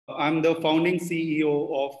I'm the founding CEO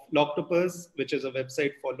of Loctopus, which is a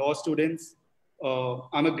website for law students.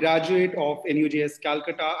 I'm a graduate of NUJS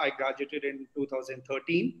Calcutta. I graduated in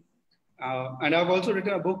 2013. And I've also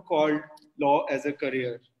written a book called Law as a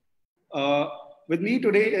Career. With me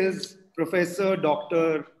today is Professor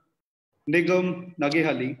Dr. Nigam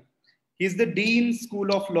Nagehalli. He's the Dean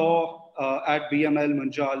School of Law at BML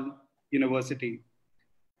Munjal University.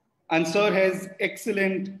 And sir has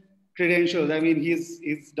excellent credentials. I mean,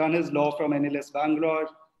 he's done his law from NLS Bangalore,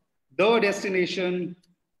 the destination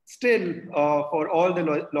still for all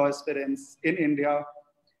the law aspirants in India.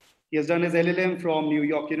 He has done his LLM from New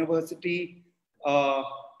York University,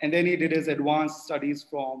 and then he did his advanced studies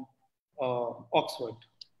from Oxford.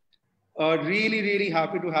 Really, really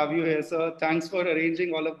happy to have you here, sir. Thanks for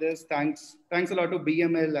arranging all of this. Thanks a lot to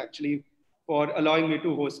BML actually for allowing me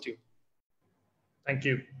to host you. Thank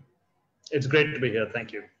you. It's great to be here.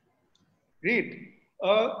 Thank you. Great.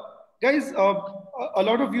 Guys, a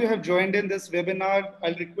lot of you have joined in this webinar.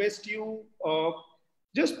 I'll request you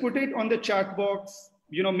just put it on the chat box.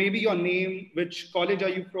 You know, maybe your name, which college are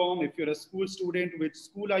you from? If you're a school student, which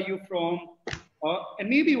school are you from? And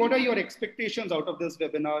maybe what are your expectations out of this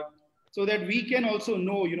webinar, so that we can also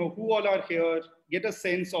know, you know, who all are here, get a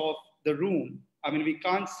sense of the room. I mean, we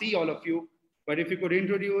can't see all of you, but if you could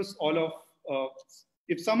introduce all of,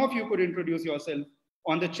 if some of you could introduce yourself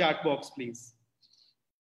on the chat box, please.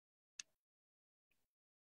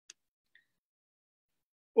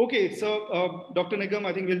 Okay, so Dr. Nigam,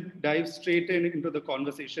 I think we'll dive straight into the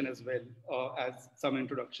conversation as well, as some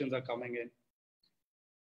introductions are coming in.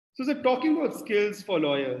 So talking about skills for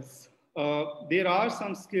lawyers, there are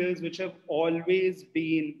some skills which have always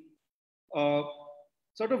been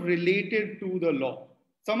sort of related to the law.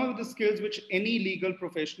 Some of the skills which any legal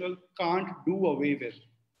professional can't do away with.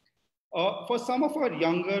 For some of our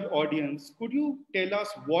younger audience, could you tell us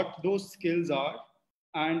what those skills are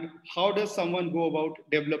and how does someone go about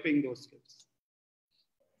developing those skills?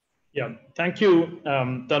 Yeah, thank you,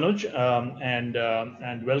 Tanuj,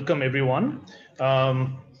 and welcome everyone.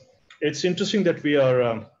 It's interesting that we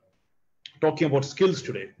are talking about skills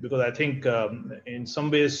today, because I think in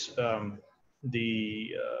some ways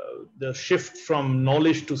the shift from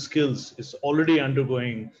knowledge to skills is already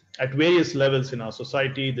undergoing at various levels in our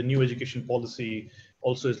society. The new education policy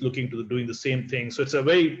also is looking to doing the same thing. So it's a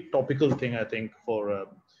very topical thing, I think, for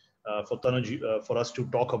Tanuj, for us to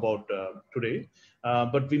talk about today.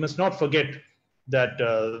 But we must not forget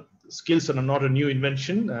that skills are not a new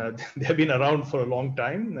invention. They have been around for a long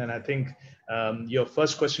time. And I think your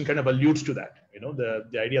first question kind of alludes to that. You know,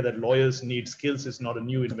 the idea that lawyers need skills is not a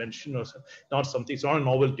new invention, or not something, it's not a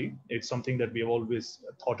novelty. It's something that we have always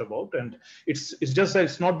thought about. And it's just that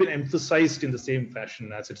it's not been emphasized in the same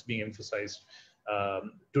fashion as it's being emphasized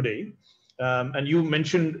today. And you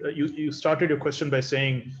mentioned, you started your question by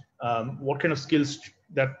saying, what kind of skills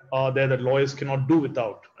that are there that lawyers cannot do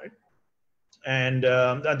without, right? And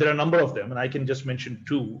there are a number of them, and I can just mention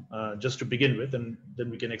two just to begin with, and then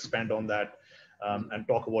we can expand on that and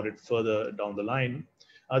talk about it further down the line.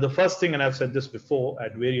 The first thing, and I've said this before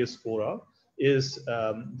at various fora, is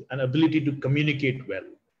an ability to communicate well,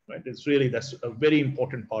 right? It's really, that's a very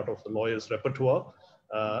important part of the lawyer's repertoire.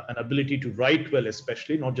 An ability to write well,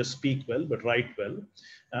 especially, not just speak well, but write well.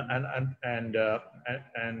 And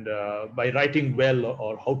by writing well,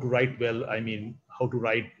 or how to write well, I mean how to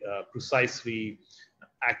write precisely,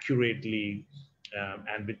 accurately,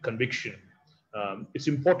 and with conviction. It's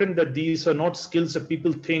important that these are not skills that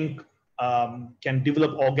people think can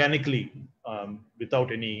develop organically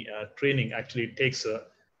without any training. Actually, it takes a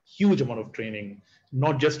huge amount of training,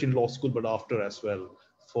 not just in law school, but after as well,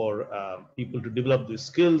 for people to develop these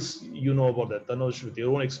skills. You know about that, Tanuj, with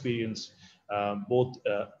your own experience, both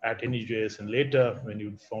at NUJS and later when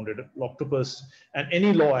you founded Loctopus, and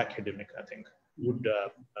any law academic, I think,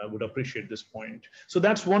 would appreciate this point. So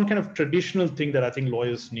that's one kind of traditional thing that I think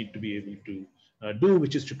lawyers need to be able to do,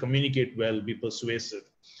 which is to communicate well, be persuasive.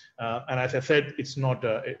 And as I said, it's not,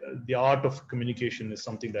 the art of communication is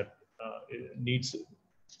something that needs,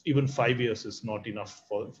 even 5 years is not enough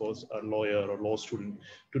for a lawyer or law student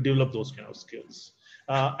to develop those kind of skills.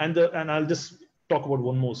 And I'll just talk about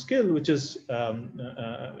one more skill, which is,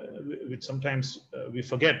 which sometimes we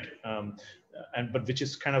forget, but which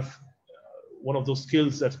is kind of one of those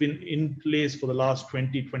skills that's been in place for the last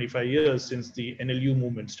 20, 25 years since the NLU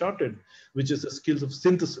movement started, which is the skills of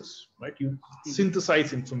synthesis, right? You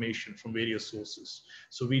synthesize information from various sources.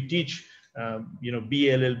 So we teach, you know,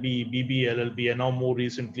 BLLB, BBLLB, and now more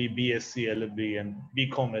recently BSc LLB and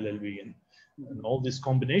BCom LLB, and all these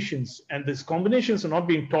combinations. And these combinations are not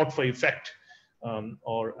being taught for effect.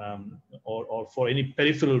 or for any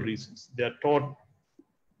peripheral reasons. They are taught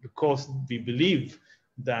because we believe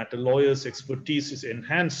that a lawyer's expertise is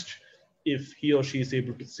enhanced if he or she is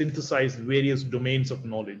able to synthesize various domains of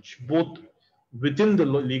knowledge, both within the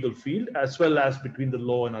legal field as well as between the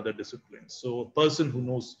law and other disciplines. So a person who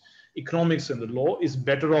knows economics and the law is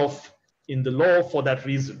better off in the law for that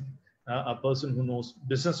reason. A person who knows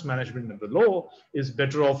business management and the law is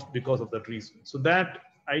better off because of that reason. So that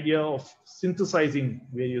idea of synthesizing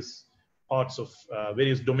various parts of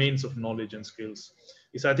various domains of knowledge and skills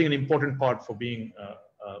is, I think, an important part for being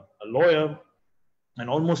a lawyer. And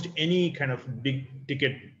almost any kind of big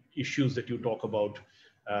ticket issues that you talk about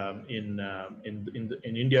in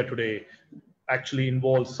India today actually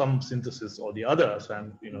involves some synthesis or the others.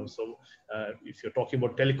 And so if you're talking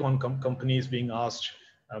about telecom companies being asked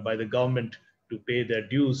by the government to pay their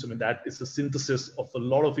dues, I mean, that is a synthesis of a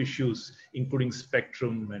lot of issues, including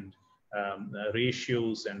spectrum and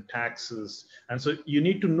ratios and taxes. And so you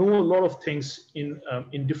need to know a lot of things in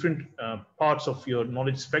different parts of your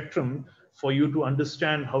knowledge spectrum for you to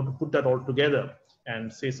understand how to put that all together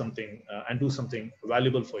and say something and do something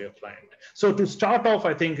valuable for your client. So to start off,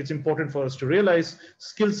 I think it's important for us to realize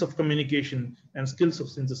skills of communication and skills of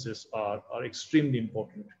synthesis are extremely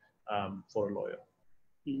important for a lawyer.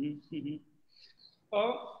 Mm-hmm, mm-hmm.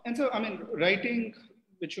 And so, I mean, writing,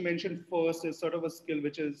 which you mentioned first, is sort of a skill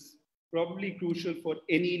which is probably crucial for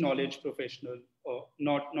any knowledge professional,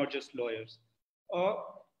 not just lawyers.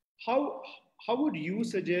 How would you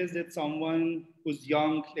suggest that someone who's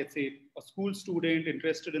young, let's say a school student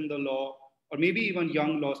interested in the law, or maybe even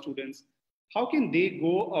young law students, how can they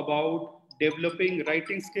go about developing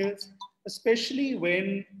writing skills, especially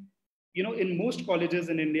when, in most colleges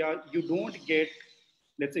in India, you don't get,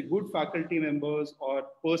 let's say, good faculty members or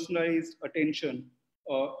personalized attention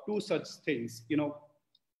to such things?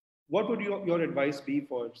 What would your advice be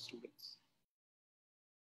for students?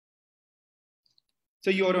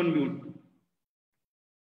 So you're on mute.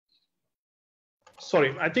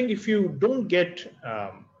 Sorry, I think if you don't get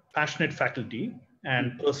passionate faculty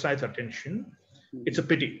and personalized attention, it's a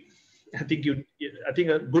pity. I think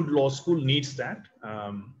a good law school needs that.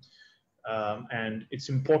 And it's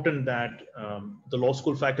important that the law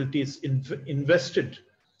school faculty is invested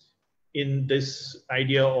in this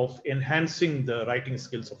idea of enhancing the writing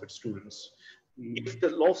skills of its students. If the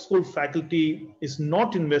law school faculty is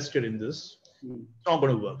not invested in this, it's not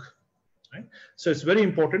going to work. Right? So it's very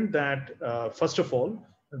important that, first of all,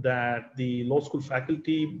 that the law school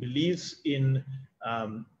faculty believes in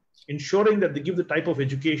ensuring that they give the type of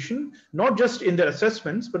education, not just in their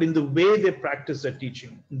assessments, but in the way they practice their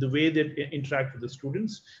teaching, in the way they interact with the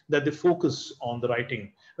students, that they focus on the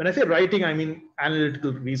writing. When I say writing, I mean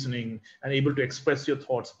analytical reasoning and able to express your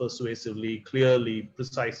thoughts persuasively, clearly,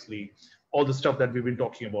 precisely, all the stuff that we've been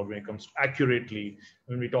talking about when it comes to accurately,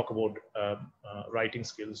 when we talk about writing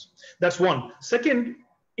skills. That's one. Second,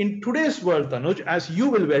 in today's world, Tanuj, as you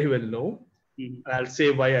will very well know, I'll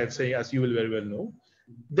say why I say as you will very well know,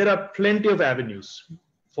 there are plenty of avenues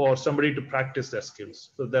for somebody to practice their skills,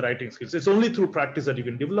 so their writing skills. It's only through practice that you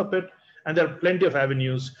can develop it. And there are plenty of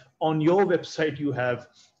avenues. On your website, you have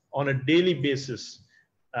on a daily basis,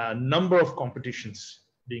 a number of competitions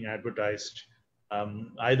being advertised,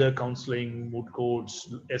 either counseling, moot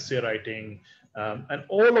courts, essay writing, and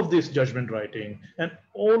all of this judgment writing, and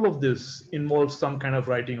all of this involves some kind of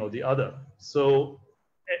writing or the other. So,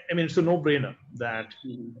 I mean, it's a no-brainer that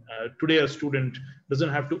today a student doesn't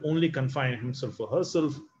have to only confine himself or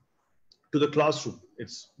herself to the classroom.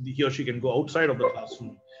 He or she can go outside of the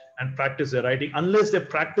classroom and practice their writing, unless they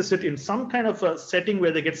practice it in some kind of a setting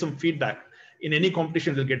where they get some feedback. In any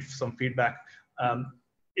competition, they'll get some feedback.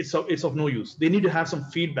 It's of no use. They need to have some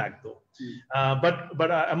feedback though. But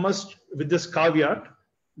I must, with this caveat,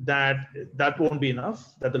 that won't be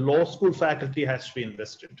enough, that the law school faculty has to be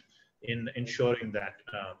invested in ensuring that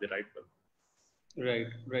they write well.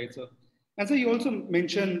 Right, sir. And so you also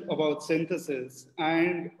mentioned about synthesis,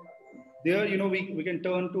 and there, we can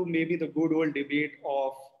turn to maybe the good old debate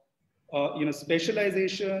of,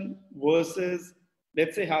 specialization versus,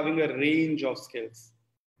 let's say, having a range of skills.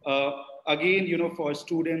 Again, for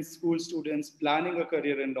students, school students planning a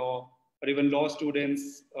career in law, or even law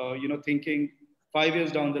students, thinking 5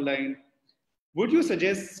 years down the line, would you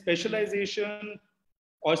suggest specialization,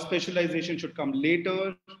 or specialization should come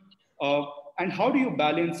later? And how do you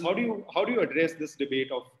balance? How do you address this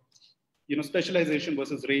debate of, specialization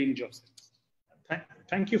versus range of skills?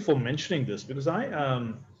 Thank you for mentioning this, because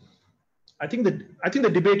I think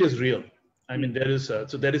the debate is real. I mean, there is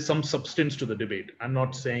some substance to the debate. I'm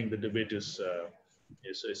not saying the debate is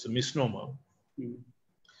a misnomer.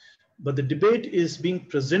 but the debate is being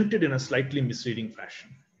presented in a slightly misleading fashion.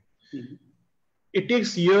 Mm-hmm. It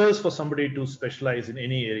takes years for somebody to specialize in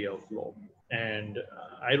any area of law. And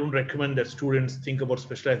I don't recommend that students think about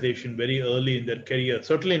specialization very early in their career,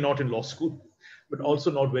 certainly not in law school, but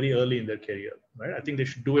also not very early in their career, right? I think they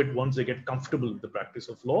should do it once they get comfortable with the practice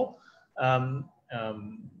of law.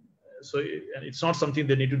 So it's not something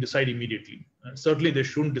they need to decide immediately. Certainly they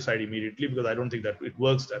shouldn't decide immediately, because I don't think that it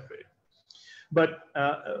works that way. But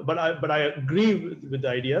I agree with the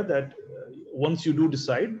idea that once you do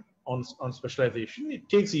decide on specialization, it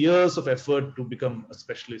takes years of effort to become a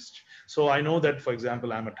specialist. So I know that, for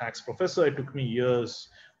example, I'm a tax professor. It took me years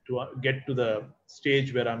to get to the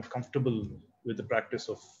stage where I'm comfortable with the practice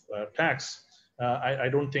of tax. I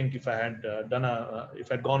don't think if I had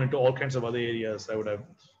if I'd gone into all kinds of other areas, I would have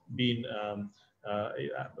been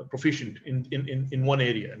proficient in one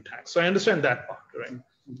area in tax. So I understand that part, right?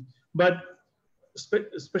 But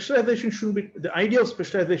specialization shouldn't be, the idea of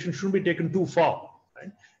specialization shouldn't be taken too far.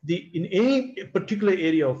 Right? In any particular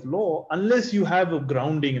area of law, unless you have a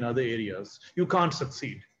grounding in other areas, you can't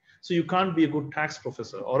succeed. So you can't be a good tax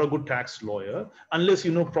professor or a good tax lawyer unless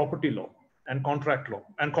you know property law and contract law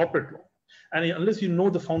and corporate law. And unless you know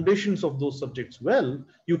the foundations of those subjects well,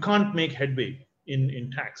 you can't make headway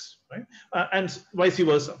in tax, right? And vice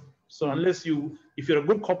versa. So unless if you're a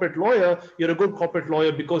good corporate lawyer, you're a good corporate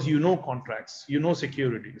lawyer because you know contracts, you know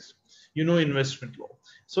securities, you know investment law.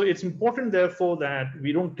 So it's important, therefore, that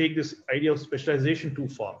we don't take this idea of specialization too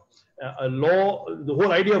far. The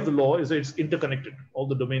whole idea of the law is that it's interconnected. All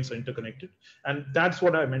the domains are interconnected. And that's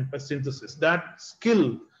what I meant by synthesis. That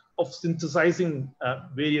skill of synthesizing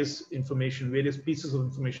various pieces of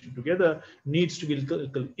information together needs to be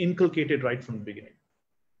inculcated right from the beginning.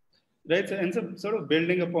 Right, and so sort of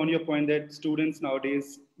building upon your point that students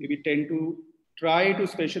nowadays maybe tend to try to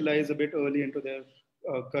specialize a bit early into their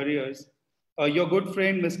careers. Your good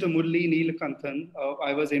friend, Mr. Murli Neelakanthan,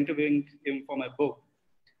 I was interviewing him for my book.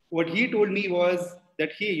 What he told me was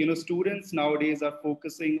that students nowadays are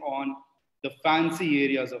focusing on the fancy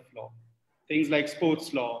areas of law, things like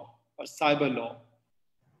sports law or cyber law,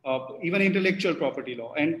 even intellectual property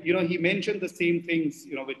law. And he mentioned the same things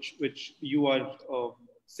which you are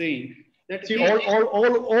saying. That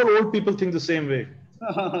all old people think the same way.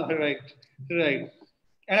 Right.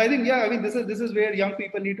 And I think this is where young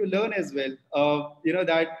people need to learn as well.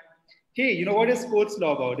 That hey, what is sports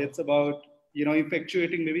law about? It's about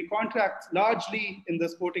effectuating maybe contracts largely in the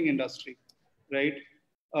sporting industry, right?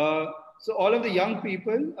 So all of the young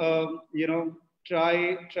people,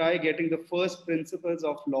 try getting the first principles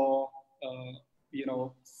of law,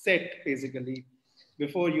 set basically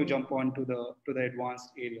before you jump on to the advanced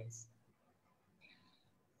areas.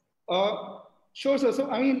 Sure, sir. So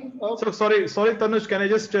so sorry, Tanuj. Can I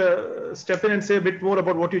just step in and say a bit more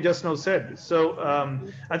about what you just now said? So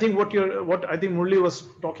I think what I think Murli was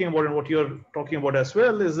talking about, and what you're talking about as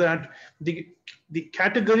well, is that the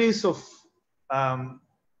categories of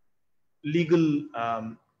legal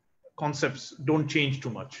concepts don't change too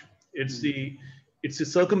much. It's the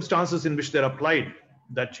circumstances in which they're applied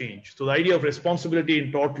that change. So the idea of responsibility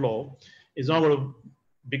in tort law is not going to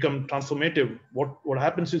become transformative. What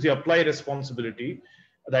happens is you apply responsibility,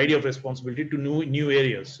 the idea of responsibility, to new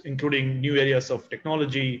areas, including new areas of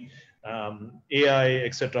technology, AI,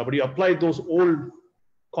 etc. But you apply those old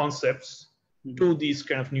concepts to these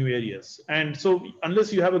kind of new areas. And so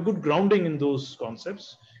unless you have a good grounding in those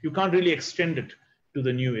concepts, you can't really extend it to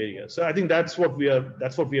the new areas. So I think that's what we have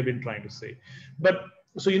been trying to say. But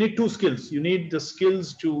so you need two skills. You need the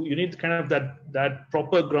skills you need kind of that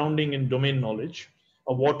proper grounding in domain knowledge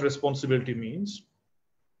of what responsibility means.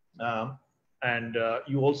 And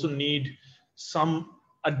you also need some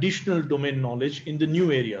additional domain knowledge in the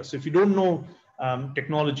new areas. So if you don't know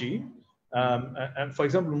technology, and for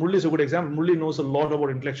example, Murli is a good example. Murli knows a lot about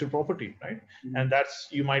intellectual property, right? And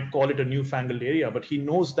you might call it a newfangled area, but he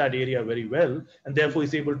knows that area very well, and therefore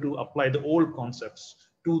he's able to apply the old concepts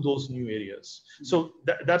to those new areas. So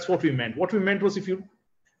that's what we meant. What we meant was,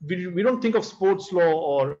 we don't think of sports law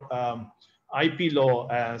or IP law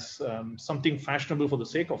as something fashionable for the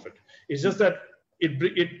sake of it. It's just that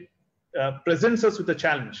it presents us with a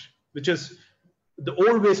challenge, which is the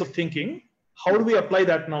old ways of thinking. How do we apply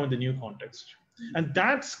that now in the new context? And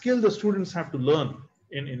that skill the students have to learn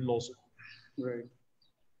in law school. Right.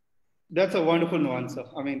 That's a wonderful answer.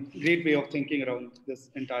 Great way of thinking around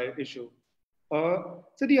this entire issue. So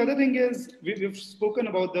the other thing is, we've spoken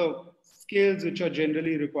about the skills which are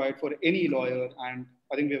generally required for any lawyer. And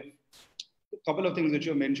I think we have a couple of things which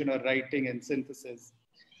you mentioned are writing and synthesis.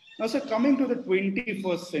 Now, so coming to the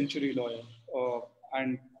 21st century lawyer,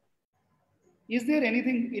 and is there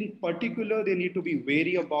anything in particular they need to be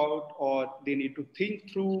wary about, or they need to think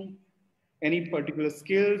through any particular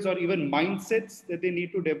skills or even mindsets that they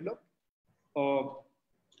need to develop?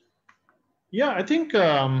 Yeah, I think.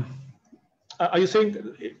 Are you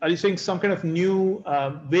saying some kind of new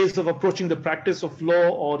ways of approaching the practice of law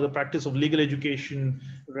or the practice of legal education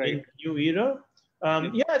Right. in the new era?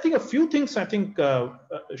 Yeah, I think a few things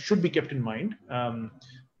should be kept in mind.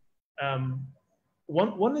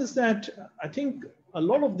 One is that I think a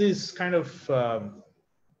lot of these kind of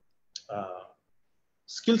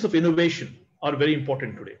skills of innovation are very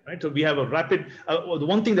important today, right? So we have a rapid. The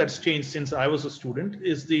one thing that's changed since I was a student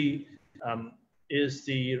is the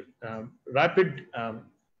rapid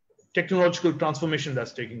technological transformation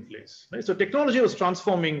that's taking place. Right? So technology was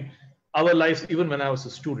transforming our lives even when I was a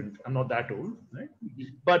student. I'm not that old, right? Mm-hmm.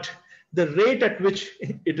 But the rate at which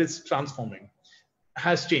it is transforming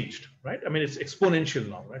has changed, right? I mean, it's exponential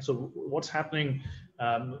now, right? So what's happening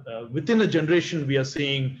within a generation, we are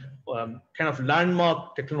seeing kind of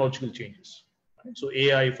landmark technological changes. Right? So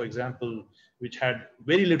AI, for example, which had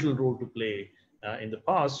very little role to play in the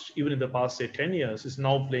past, even in the past, say, 10 years, is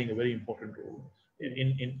now playing a very important role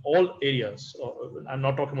in all areas. I'm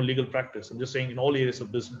not talking about legal practice. I'm just saying in all areas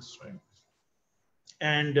of business, right?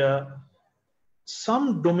 And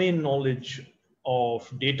some domain knowledge of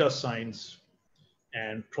data science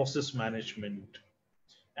and process management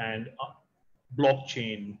and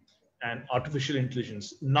blockchain and artificial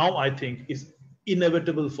intelligence now I think is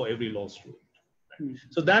inevitable for every law student. Right?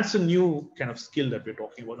 So that's a new kind of skill that we're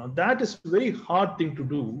talking about. Now that is a very hard thing to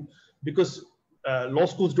do because law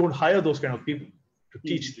schools don't hire those kind of people to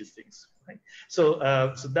teach these things. Right? So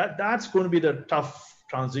that's going to be the tough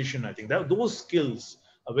transition. I think that those skills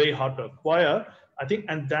are very hard to acquire. I think,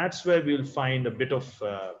 and that's where we'll find a bit of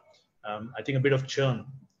I think a bit of churn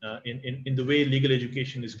in the way legal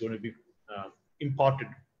education is going to be imparted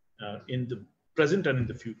in the present and in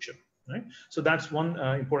the future. Right? So that's one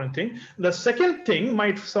important thing. The second thing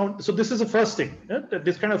might sound, so this is the first thing, that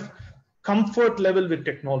this kind of comfort level with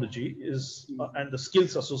technology is, and the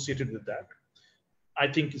skills associated with that, I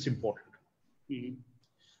think is important. Mm-hmm.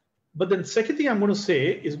 But then second thing I'm going to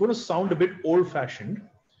say is going to sound a bit old fashioned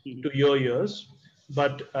to your ears,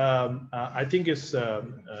 but I think is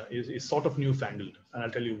sort of newfangled, and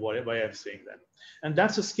I'll tell you why I'm saying that. And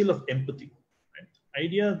that's a skill of empathy. Right? The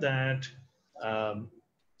idea that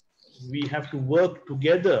we have to work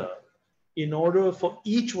together in order for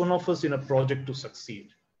each one of us in a project to succeed,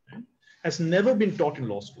 right? Has never been taught in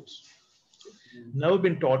law schools. Never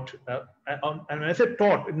been taught, and when I said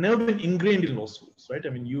taught, it never been ingrained in law schools, right? I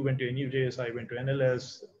mean, you went to NUJS, I went to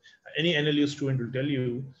NLS. Any NLU student will tell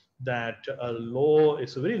you that law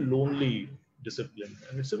is a very lonely discipline,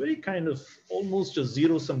 and it's a very kind of almost a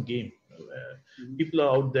zero-sum game. People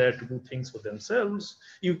are out there to do things for themselves.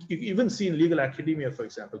 You even see in legal academia, for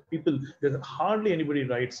example, there's hardly anybody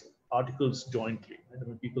writes articles jointly. Right? I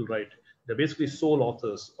mean, people write, they're basically sole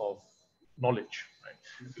authors of knowledge, right?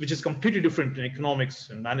 Which is completely different in economics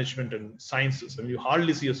and management and sciences. I mean, you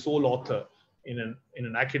hardly see a sole author in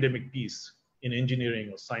an academic piece in engineering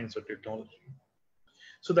or science or technology.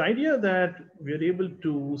 So the idea that we're able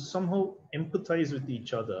to somehow empathize with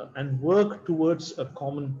each other and work towards a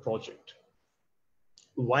common project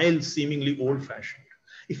while seemingly old-fashioned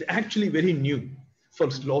is actually very new for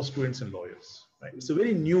law students and lawyers. Right? It's a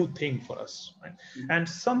very new thing for us. Right? And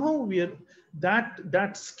somehow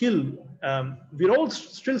that skill, we're all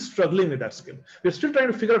still struggling with that skill. We're still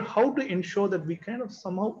trying to figure out how to ensure that we kind of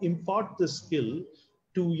somehow impart this skill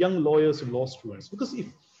to young lawyers and law students.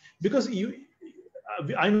 Because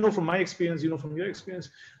I know from my experience, you know from your experience,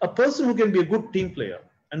 a person who can be a good team player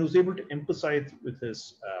and who's able to empathize with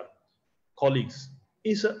his colleagues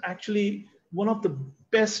is actually one of the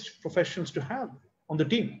best professions to have on the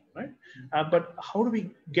team, right? But how do we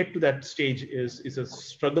get to that stage is a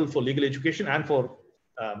struggle for legal education and for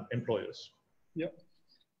employers. Yeah.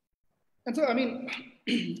 And so, I mean,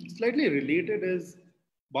 slightly related is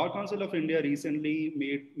Bar Council of India recently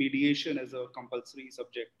made mediation as a compulsory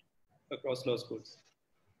subject across law schools.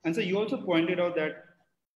 And so you also pointed out that,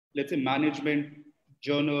 let's say, management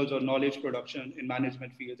journals or knowledge production in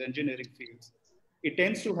management fields, engineering fields, it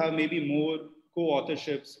tends to have maybe more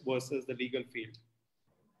co-authorships versus the legal field.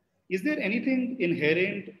 Is there anything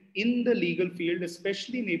inherent in the legal field,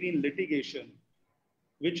 especially maybe in litigation,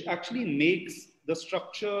 which actually makes the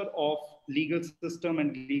structure of legal system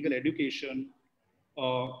and legal education,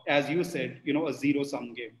 as you said, a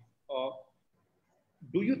zero-sum game?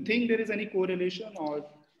 Do you think there is any correlation, or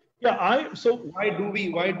why do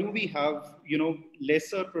we have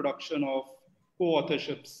lesser production of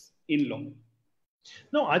co-authorships in law?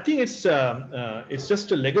 No, I think it's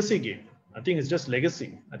just a legacy game. I think it's just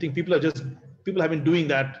legacy. I think people have been doing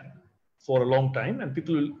that for a long time,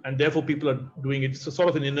 and therefore people are doing it. So sort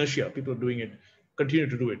of an inertia. People are doing it, continue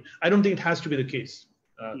to do it. I don't think it has to be the case.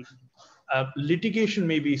 Uh, Litigation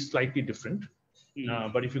may be slightly different,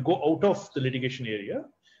 but if you go out of the litigation area,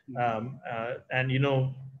 and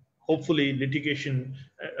hopefully litigation,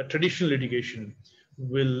 traditional litigation,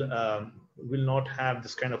 will not have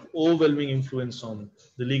this kind of overwhelming influence on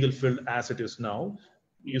the legal field as it is now.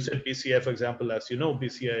 You said BCI, for example, as you know,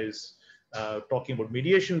 BCI is talking about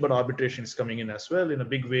mediation, but arbitration is coming in as well in a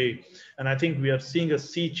big way. And I think we are seeing a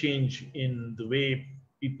sea change in the way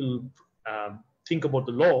people think about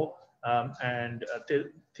the law, and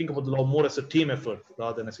think about the law more as a team effort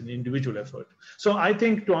rather than as an individual effort. So I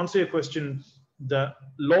think, to answer your question, the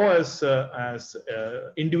law as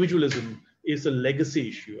individualism is a legacy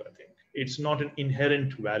issue. I think it's not an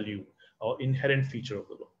inherent value or inherent feature of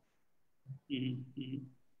the law.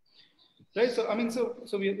 Right. So I mean, so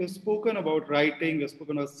we've spoken about writing, we've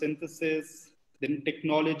spoken about synthesis, then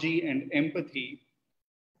technology and empathy.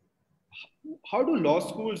 How do law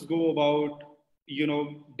schools go about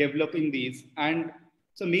developing these? And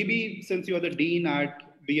so maybe since you're the dean at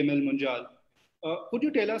BML Munjal, could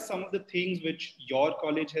you tell us some of the things which your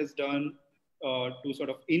college has done to sort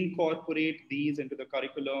of incorporate these into the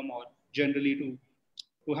curriculum, or generally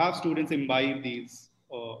to have students imbibe these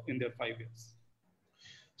in their 5 years?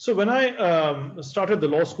 So when I started the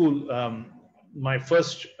law school, my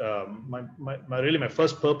first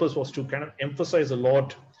purpose was to kind of emphasize a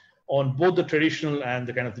lot on both the traditional and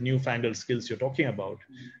the kind of the newfangled skills you're talking about,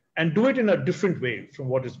 and do it in a different way from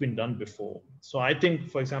what has been done before. So I think,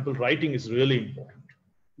 for example, writing is really important.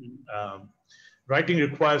 Writing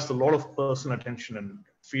requires a lot of personal attention and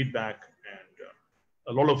feedback and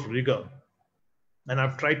a lot of rigor. And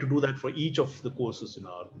I've tried to do that for each of the courses in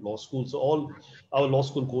our law school. So all our law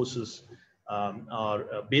school courses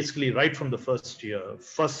are basically right from the first year,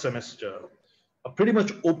 first semester, are pretty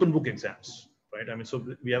much open book exams, right? I mean, so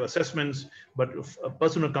we have assessments, but if a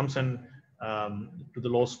person who comes in to the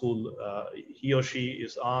law school, he or she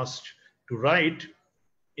is asked to write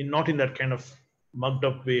not in that kind of mugged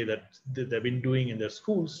up way that they've been doing in their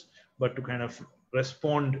schools, but to kind of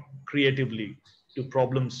respond creatively to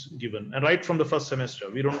problems given. And right from the first semester,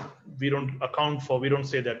 we don't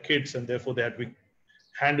say they're kids and therefore they have to be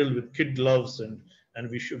handled with kid gloves and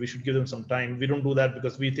we should give them some time. We don't do that,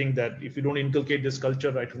 because we think that if you don't inculcate this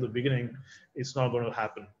culture right from the beginning, it's not going to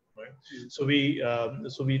happen, right? So and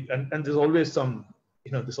there's always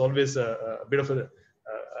there's always a bit of a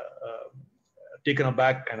taken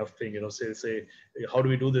aback kind of thing, say, how do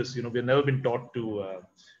we do this? We've never been taught to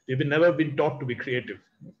be creative.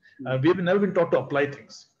 We've never been taught to apply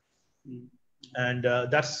things. And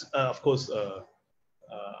that's, of course, a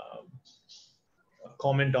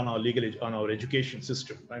comment on our education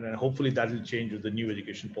system, right? And hopefully that will change with the new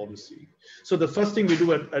education policy. So the first thing we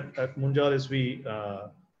do at Munjal is we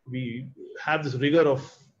have this rigor of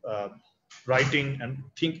writing and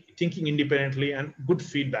thinking independently, and good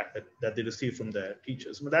feedback that they receive from their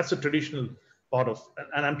teachers. I mean, that's a traditional part of,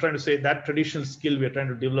 and I'm trying to say that traditional skill we are trying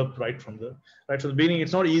to develop right from the beginning.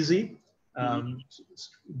 It's not easy.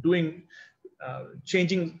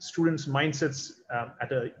 Changing students' mindsets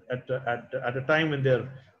at a time when they're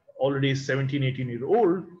already 17,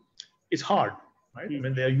 18-year-old, it's hard, right?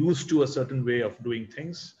 When they're used to a certain way of doing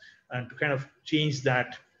things, and to kind of change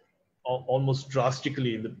that almost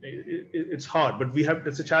drastically, it's hard. But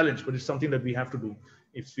it's a challenge, but it's something that we have to do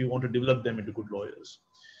if we want to develop them into good lawyers.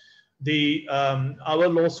 Our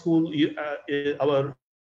law school, our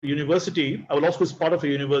law school is part of a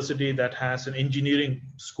university that has an engineering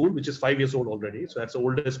school, which is 5 years old already. So that's the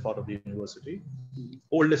oldest part of the university,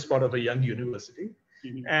 oldest part of a young university.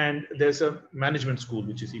 And there's a management school,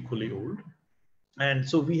 which is equally old. And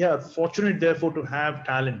so we are fortunate, therefore, to have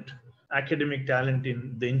academic talent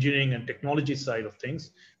in the engineering and technology side of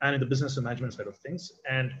things, and in the business and management side of things.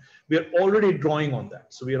 And we are already drawing on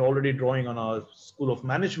that. So we are already drawing on our School of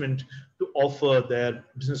Management to offer their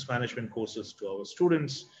business management courses to our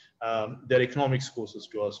students, their economics courses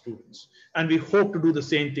to our students. And we hope to do the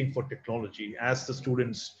same thing for technology. As the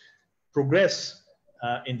students progress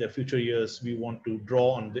in their future years, we want to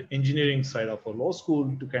draw on the engineering side of our law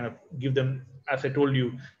school to kind of give them, as I told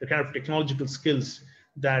you, the kind of technological skills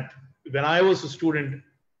that when I was a student,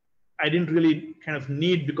 I didn't really kind of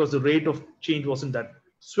need, because the rate of change wasn't that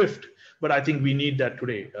swift. But I think we need that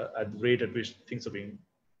today at the rate at which things are being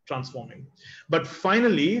transforming. But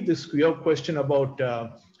finally, your question about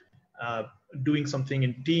doing something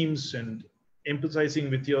in teams and empathizing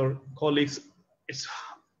with your colleagues, it's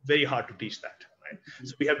very hard to teach that. right?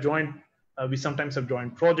 So we have joined, we sometimes have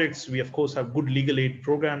joined projects. We of course have good legal aid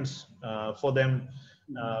programs for them.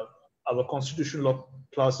 Our constitutional law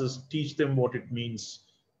classes teach them what it means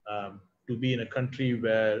to be in a country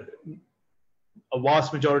where a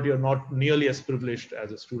vast majority are not nearly as privileged as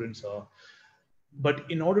the students are. But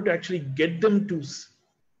in order to actually get them to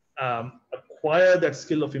acquire that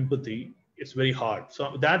skill of empathy, it's very hard.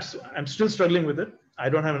 So I'm still struggling with it. I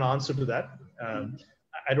don't have an answer to that.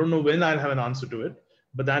 I don't know when I'll have an answer to it,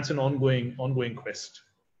 but that's an ongoing quest.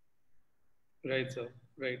 Right, sir.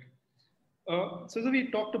 Right. So we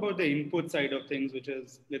talked about the input side of things, which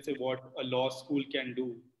is, let's say, what a law school can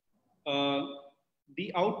do.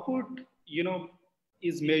 The output,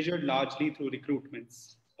 is measured largely through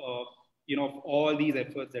recruitments, of all these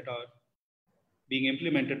efforts that are being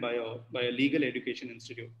implemented by a legal education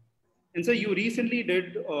institute. And so you recently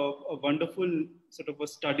did a wonderful sort of a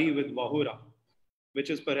study with Vahura, which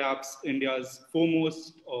is perhaps India's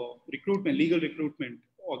foremost legal recruitment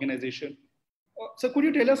organization. So could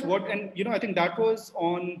you tell us what, and I think that was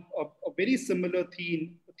on a very similar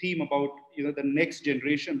theme about the next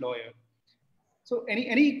generation lawyer. So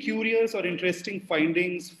any curious or interesting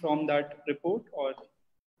findings from that report, or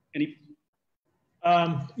any?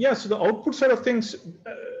 Yeah, so the output side of things,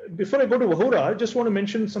 before I go to Vahura, I just want to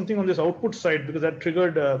mention something on this output side, because that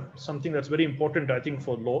triggered something that's very important, I think,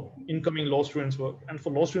 for incoming law students and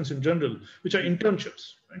for law students in general, which are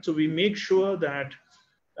internships. Right? So we make sure that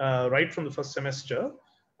right from the first semester,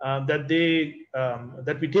 that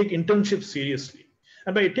we take internships seriously.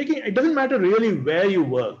 And by taking, it doesn't matter really where you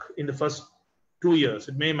work in the first 2 years.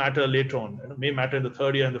 It may matter later on. It may matter in the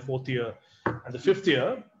third year and the fourth year and the fifth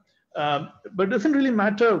year. But it doesn't really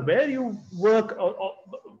matter where you work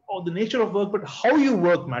or the nature of work, but how you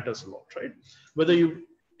work matters a lot, right? Whether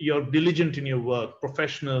you're diligent in your work,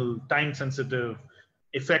 professional, time sensitive,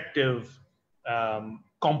 effective,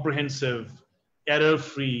 comprehensive,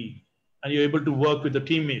 error-free, and you're able to work with the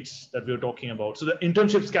teammates that we were talking about. So the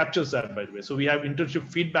internships captures that, by the way. So we have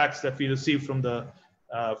internship feedbacks that we receive from the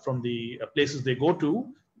places they go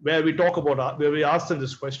to, where we talk about, where we ask them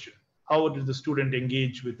this question: how did the student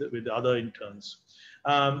engage with the other interns?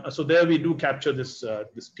 So there we do capture this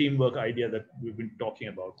teamwork idea that we've been talking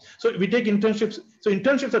about. So we take internships. So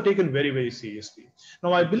internships are taken very, very seriously.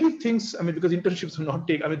 Now I believe things, because internships are not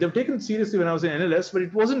taken, they're taken seriously when I was in NLS, but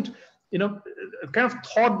it wasn't, a kind of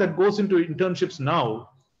thought that goes into internships now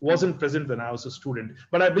wasn't present when I was a student.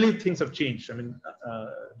 But I believe things have changed.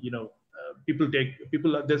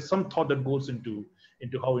 There's some thought that goes into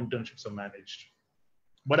how internships are managed.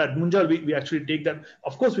 But at Munjal, we actually take that,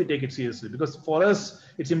 of course we take it seriously, because for us,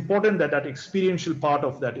 it's important that that experiential part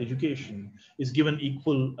of that education is given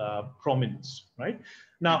equal prominence, right?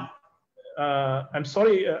 Now, I'm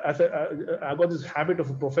sorry, I got this habit of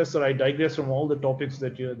a professor. I digress from all the topics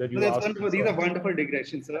that you asked. Wonderful. These are wonderful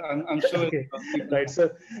digressions, sir. I'm sure. Okay. Right. So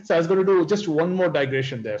I was going to do just one more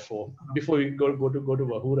digression, therefore, before we go to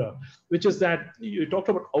Vahura, which is that you talked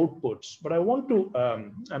about outputs, but I want to,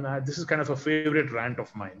 this is kind of a favorite rant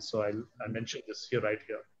of mine, so I'll mention this right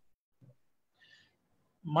here.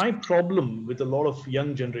 My problem with a lot of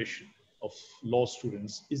young generation of law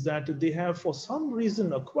students is that they have, for some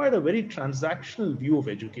reason, acquired a very transactional view of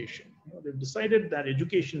education. They've decided that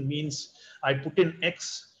education means I put in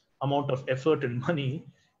X amount of effort and money,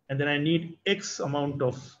 and then I need X amount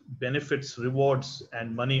of benefits, rewards,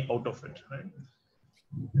 and money out of it. Right?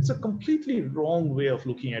 It's a completely wrong way of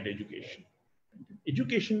looking at education.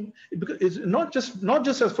 Education is not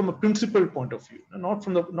just as from a principle point of view,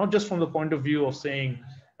 not just from the point of view of saying,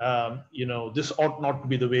 this ought not to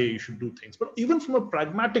be the way you should do things, but even from a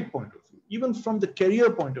pragmatic point of view, even from the career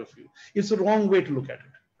point of view, it's the wrong way to look at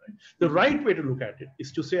it. Right? The right way to look at it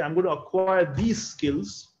is to say, I'm going to acquire these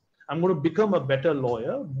skills. I'm going to become a better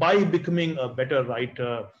lawyer by becoming a better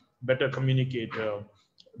writer, better communicator,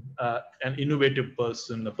 an innovative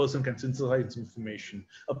person, a person can synthesize information,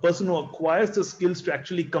 a person who acquires the skills to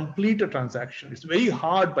actually complete a transaction. It's very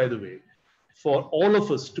hard, by the way, for all of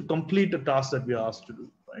us to complete a task that we are asked to do.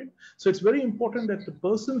 Right? So it's very important that the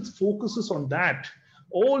person focuses on that.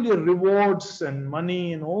 All your rewards and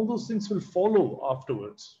money and all those things will follow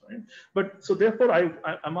afterwards. Right? But so therefore,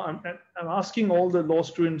 I'm asking all the law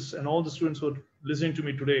students and all the students who are listening to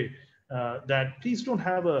me today that please don't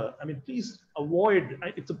have please avoid.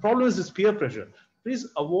 If the problem is this peer pressure, please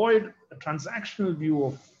avoid a transactional view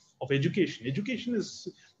of education. Education is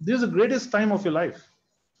the greatest time of your life.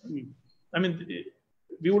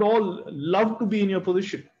 We would all love to be in your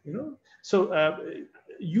position, So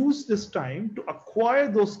use this time to acquire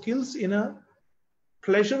those skills in a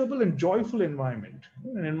pleasurable and joyful environment,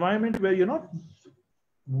 an environment where you're not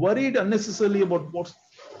worried unnecessarily about what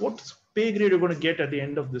pay grade you're going to get at the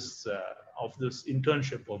end of this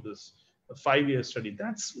internship or this 5-year study.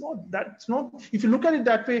 That's not. If you look at it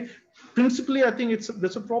that way, principally, I think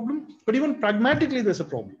there's a problem. But even pragmatically, there's a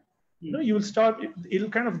problem. You know, you will start. It'll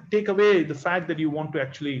kind of take away the fact that you want to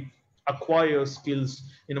actually acquire skills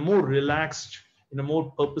in a more relaxed, in a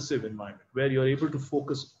more purposive environment where you're able to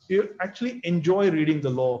focus. You actually enjoy reading the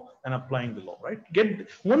law and applying the law, right?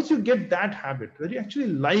 Once you get that habit, that you actually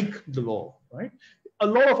like the law, right? A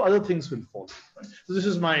lot of other things will follow. Right? So this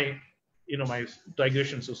is my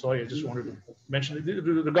digression. So sorry, I just wanted to mention it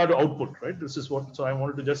with regard to output, right? This is what. So I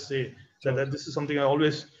wanted to just say that this is something I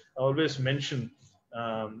always mention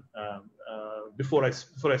before I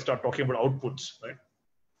start talking about outputs, right?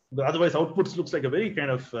 But otherwise, outputs looks like a very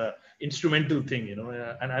kind of instrumental thing, you know,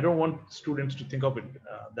 and I don't want students to think of it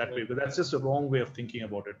that way. But that's just a wrong way of thinking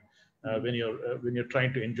about it when you're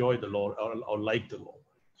trying to enjoy the law or like the law.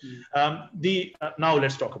 Now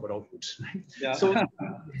let's talk about outputs. Right? Yeah. So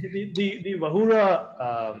the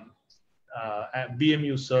Vahura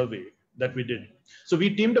BMU survey that we did. So we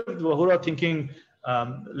teamed up with Vahura thinking,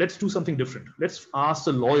 let's do something different. Let's ask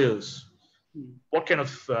the lawyers what kind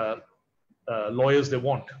of lawyers they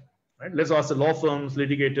want. Right? Let's ask the law firms,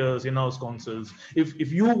 litigators, in-house counsels.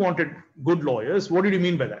 If you wanted good lawyers, what did you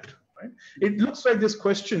mean by that? Right? It looks like this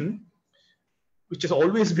question, which has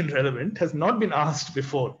always been relevant, has not been asked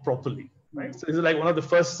before properly. Right? So this is like one of the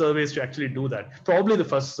first surveys to actually do that. Probably the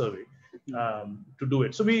first survey to do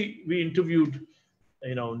it. So we interviewed,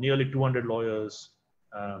 nearly 200 lawyers,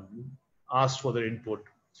 asked for their input,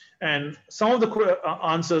 and some of the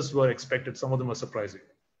answers were expected. Some of them were surprising.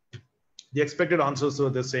 The expected answers were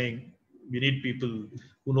they're saying we need people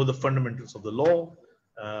who know the fundamentals of the law.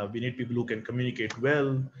 We need people who can communicate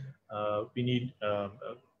well. We need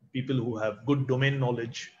people who have good domain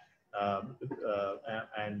knowledge,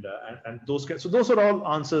 and those kinds. So those are all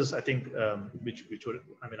answers, I think, which were,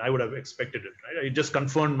 I would have expected it. Right? It just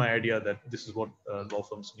confirmed my idea that this is what law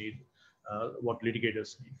firms need, what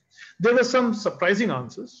litigators need. There were some surprising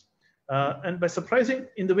answers, and by surprising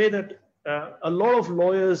in the way that a lot of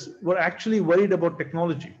lawyers were actually worried about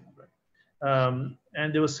technology. Right?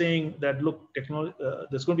 And they were saying that, look, there's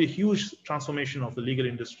going to be a huge transformation of the legal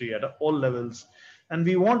industry at all levels. And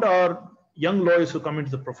we want our young lawyers who come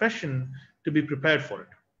into the profession to be prepared for it.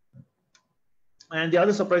 And the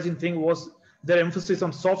other surprising thing was their emphasis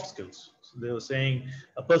on soft skills. So they were saying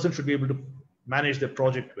a person should be able to manage their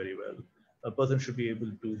project very well. A person should be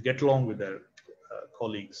able to get along with their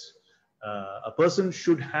colleagues. A person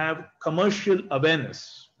should have commercial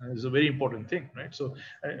awareness. Is a very important thing, right? So,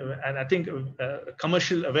 and I think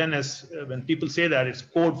commercial awareness, when people say that, it's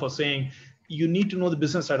code for saying you need to know the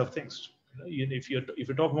business side of things. If you're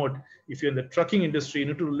talking about, if you're in the trucking industry, you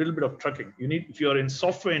need to do a little bit of trucking. If you're in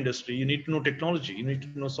software industry, you need to know technology. You need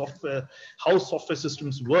to know how software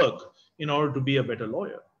systems work in order to be a better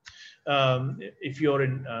lawyer. If you're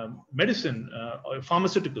in medicine or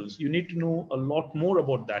pharmaceuticals, you need to know a lot more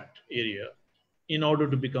about that area in order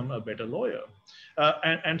to become a better lawyer.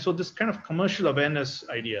 And so this kind of commercial awareness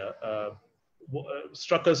idea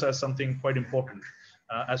struck us as something quite important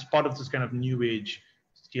as part of this kind of new age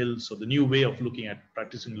skills, or the new way of looking at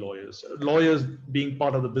practicing lawyers being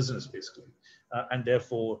part of the business basically, and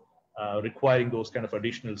therefore requiring those kind of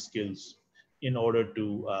additional skills in order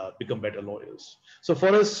to become better lawyers. So for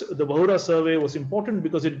us, the Vahura survey was important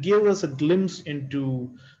because it gave us a glimpse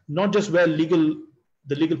into not just where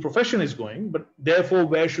the legal profession is going, but therefore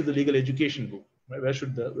where should the legal education go? Right? Where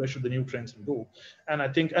should the new trends go? And I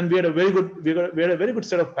think, and we had a very good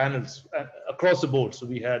set of panels across the board. So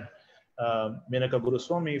we had Menaka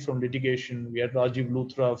Guruswamy from litigation, we had Rajiv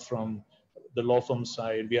Luthra from the law firm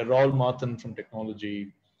side, we had Raul Mathan from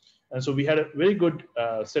technology. And so we had a very good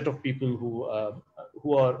set of people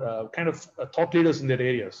who are kind of thought leaders in their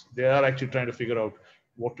areas. They are actually trying to figure out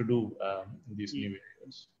what to do in these new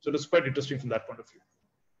areas. So it's quite interesting from that point of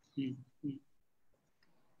view.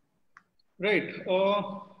 Right.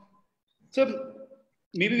 So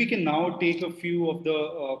maybe we can now take a few of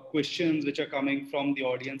the questions which are coming from the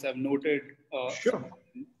audience. I've noted.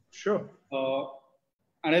 Sure.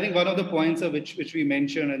 And I think one of the points which we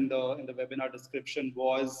mentioned in the webinar description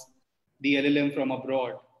was the LLM from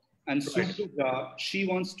abroad. And Suprita, she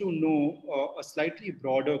wants to know a slightly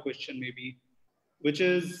broader question maybe, which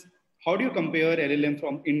is, how do you compare LLM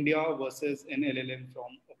from India versus an LLM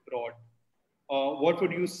from abroad? What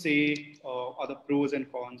would you say are the pros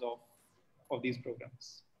and cons of these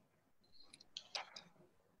programs?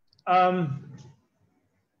 An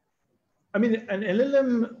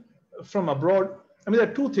LLM from abroad, there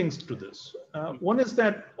are two things to this. One is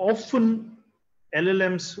that often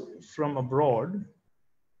LLMs from abroad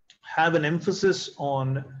have an emphasis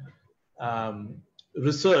on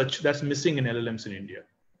research that's missing in LLMs in India.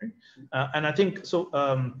 Right? And I think so.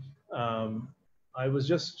 I was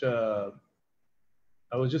just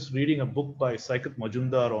reading a book by Saikat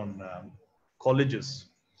Majumdar on colleges,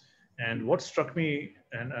 and what struck me,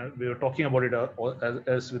 and we were talking about it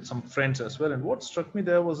as with some friends as well, and what struck me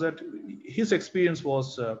there was that his experience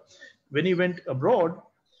was when he went abroad,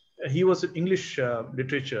 he was an English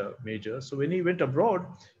literature major. So when he went abroad,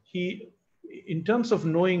 in terms of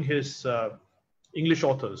knowing his English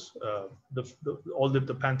authors, all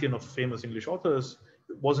the pantheon of famous English authors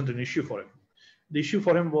wasn't an issue for him. The issue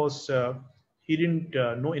for him was he didn't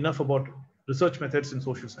know enough about research methods in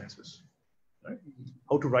social sciences, right?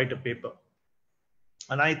 How to write a paper.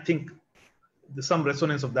 And I think there's some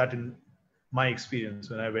resonance of that in my experience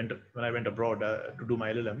when I went abroad to do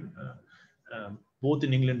my LLM, both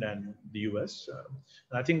in England and the US.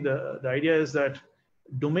 And I think the idea is that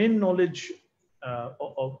domain knowledge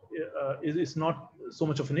is not so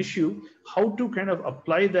much of an issue. How to kind of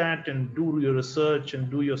apply that and do your research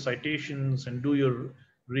and do your citations and do your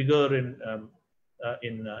rigor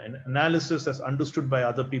in analysis that's understood by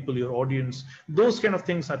other people, your audience, those kind of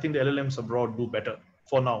things, I think the LLMs abroad do better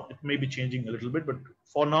for now. It may be changing a little bit, but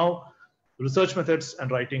for now, research methods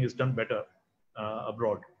and writing is done better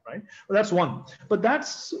abroad, right? Well, that's one. But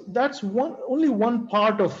that's only one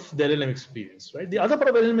part of the LLM experience, right? The other part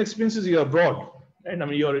of the LLM experience is you're abroad, right? I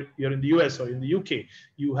mean, you're in the US or in the UK.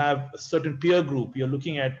 You have a certain peer group. You're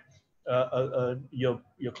looking at your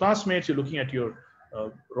classmates. You're looking at your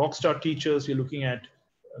rock star teachers. You're looking at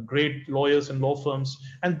great lawyers and law firms,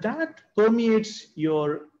 and that permeates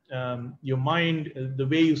your mind, the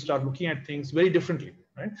way you start looking at things very differently,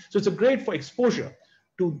 right? So it's a great for exposure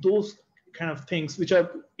to those kind of things which are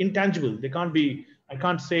intangible. They can't be, I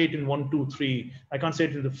can't say it in 1, 2, 3. I can't say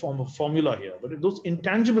it in the form of formula here, but those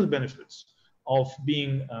intangible benefits of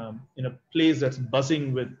being in a place that's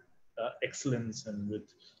buzzing with excellence and with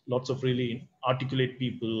lots of really articulate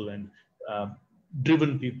people and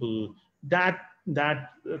driven people, that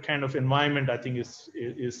kind of environment, I think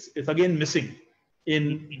is again missing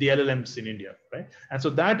in the LLMs in India, right? And so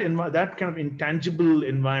that kind of intangible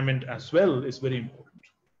environment as well is very important.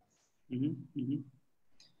 Mm-hmm. Mm-hmm.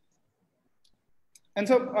 And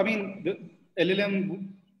so, I mean, the LLM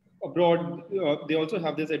abroad, they also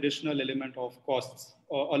have this additional element of costs.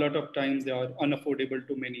 A lot of times they are unaffordable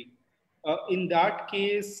to many. In that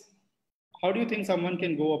case, how do you think someone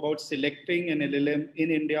can go about selecting an LLM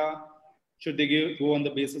in India? Should they go on the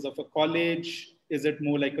basis of a college? Is it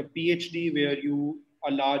more like a PhD where you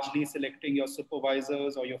are largely selecting your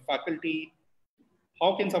supervisors or your faculty?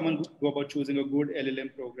 How can someone go about choosing a good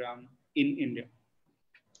LLM program in India?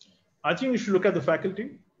 I think you should look at the faculty.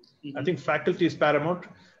 Mm-hmm. I think faculty is paramount.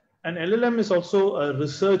 And LLM is also a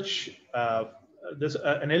research, there's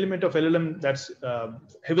an element of LLM that's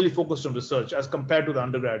heavily focused on research as compared to the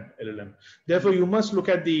undergrad LLM. Therefore, you must look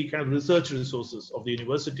at the kind of research resources of the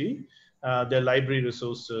university, their library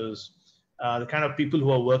resources, the kind of people who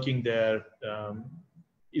are working there.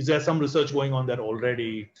 Is there some research going on there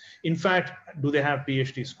already? In fact, do they have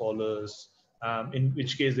PhD scholars? In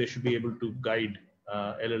which case they should be able to guide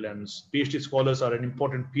LLMs. PhD scholars are an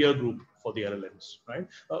important peer group for the LLMs, right?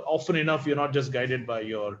 Often enough, you're not just guided by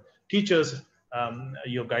your teachers,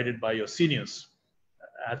 you're guided by your seniors,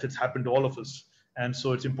 as it's happened to all of us. And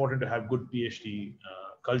so it's important to have good PhD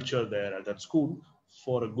culture there at that school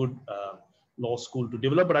for a good law school to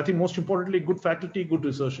develop. But I think most importantly, good faculty, good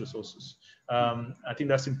research resources. I think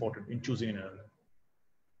that's important in choosing an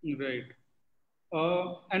LLM. Right.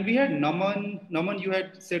 And we had Naman. Naman, you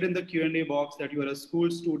had said in the Q&A box that you were a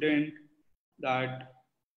school student, that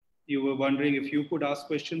you were wondering if you could ask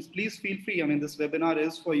questions. Please feel free. I mean, this webinar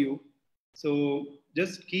is for you. So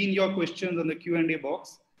just key in your questions on the Q&A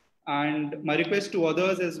box. And my request to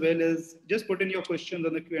others as well is just put in your questions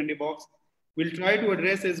on the Q&A box. We'll try to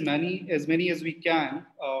address as many as we can,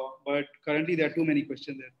 but currently there are too many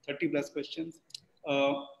questions. There are 30 plus questions.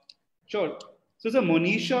 Sure. So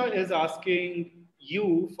Monisha is asking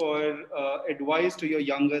you for advice to your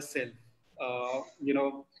younger self. You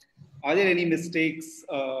know, are there any mistakes,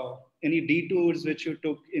 any detours which you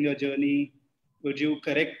took in your journey? Would you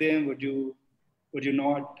correct them? Would you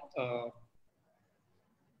not?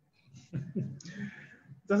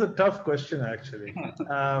 That's a tough question, actually.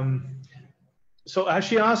 So has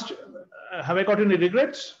she asked, have I got any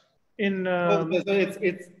regrets? So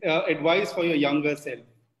it's advice for your younger self,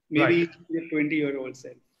 maybe right. Your 20-year-old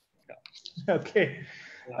self. Yeah. Okay.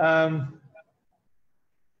 Yeah.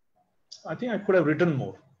 I think I could have written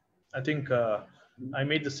more. I think I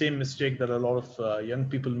made the same mistake that a lot of young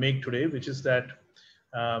people make today, which is that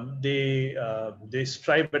they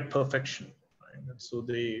strive at perfection. Right? And so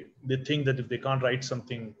they think that if they can't write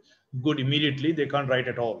something good immediately, they can't write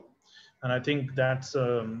at all. And I think that's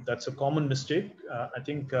a common mistake. I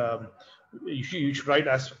think you should write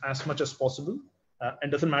as much as possible.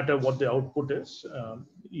 And doesn't matter what the output is,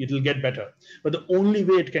 it'll get better. But the only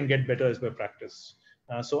way it can get better is by practice.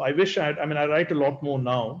 So I wish I mean, I write a lot more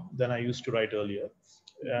now than I used to write earlier.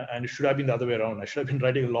 And it should have been the other way around. I should have been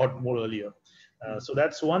writing a lot more earlier. So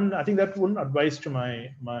that's one, I think that one advice to my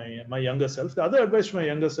younger self. The other advice to my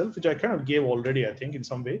younger self, which I kind of gave already, I think in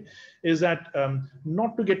some way, is that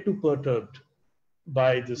not to get too perturbed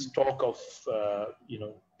by this talk of,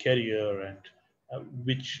 career and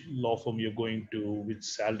which law firm you're going to, which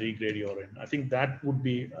salary grade you're in. I think that would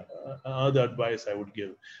be another advice I would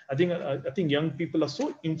give. I think young people are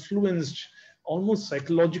so influenced, almost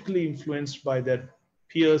psychologically influenced by their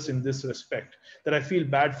peers in this respect, that I feel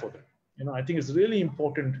bad for them. I think it's really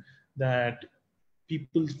important that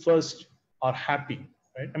people first are happy.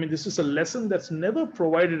 Right? I mean, this is a lesson that's never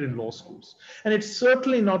provided in law schools, and it's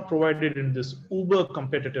certainly not provided in this uber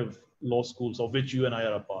competitive law schools of which you and I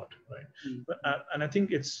are a part, right? And I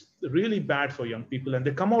think it's really bad for young people, and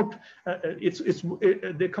they come out.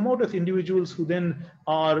 They come out as individuals who then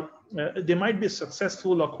are. They might be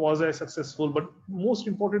successful or quasi-successful, but most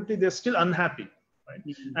importantly, they're still unhappy, right?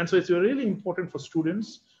 And so it's really important for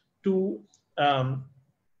students to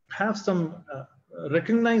have some.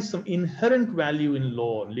 Recognize some inherent value in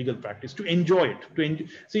law, legal practice, to enjoy it.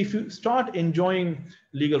 So if you start enjoying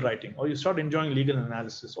legal writing, or you start enjoying legal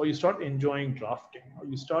analysis, or you start enjoying drafting, or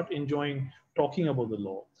you start enjoying talking about the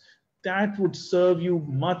law, that would serve you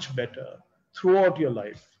much better throughout your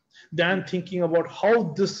life than thinking about how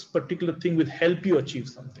this particular thing will help you achieve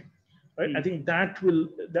something. Right? I think that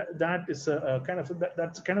is a kind of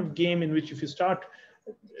that's a kind of game in which if you start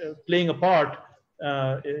playing a part,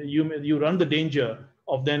 you run the danger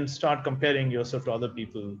of then start comparing yourself to other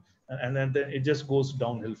people, and then it just goes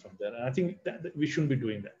downhill from there. And I think that we shouldn't be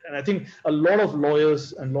doing that. And I think a lot of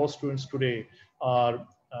lawyers and law students today are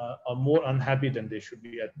more unhappy than they should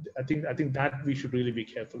be. I think that we should really be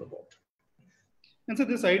careful about. And so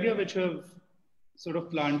this idea which I've sort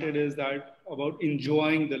of planted is that about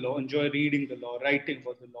enjoying the law, enjoy reading the law, writing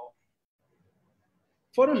for the law.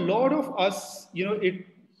 For a lot of us,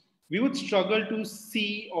 we would struggle to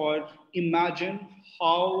see or imagine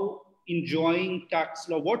how enjoying tax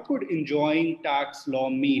law, what could enjoying tax law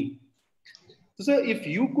mean? So if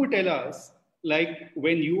you could tell us, like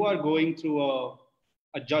when you are going through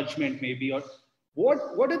a judgment maybe, or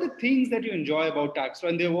what are the things that you enjoy about tax law?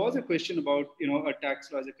 And there was a question about, a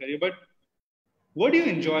tax law as a career, but what do you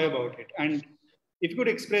enjoy about it? And if you could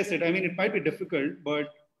express it, I mean, it might be difficult,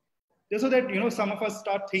 but just so that, some of us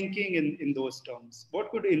start thinking in those terms.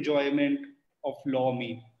 What could enjoyment of law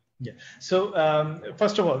mean? Yeah. So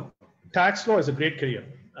first of all, tax law is a great career.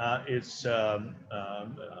 I'm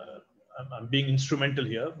being instrumental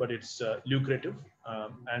here, but it's lucrative,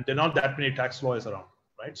 and there are not that many tax lawyers around,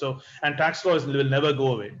 right? So, and tax laws will never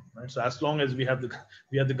go away, right? So as long as we have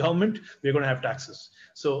the government, we're going to have taxes.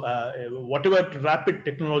 So whatever rapid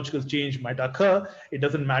technological change might occur, it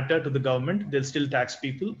doesn't matter to the government. They'll still tax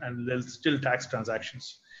people, and they'll still tax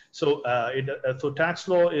transactions. So so tax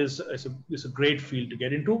law is a great field to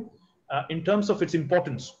get into in terms of its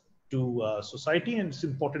importance to society and its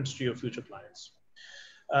importance to your future clients.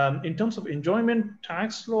 In terms of enjoyment,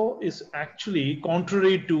 tax law is actually,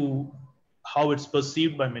 contrary to how it's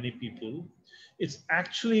perceived by many people, it's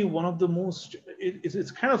actually one of the most,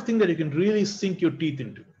 it's kind of thing that you can really sink your teeth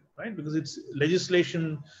into, right? Because it's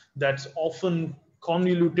legislation that's often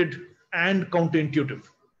convoluted and counterintuitive.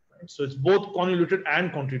 Right? So it's both convoluted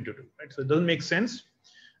and counterintuitive, right? So it doesn't make sense,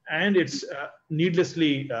 and it's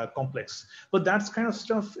needlessly complex. But that kind of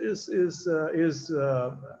stuff is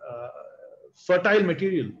fertile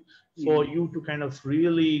material for you to kind of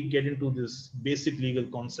really get into this basic legal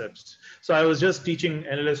concepts. So I was just teaching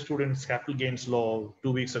LLS students capital gains law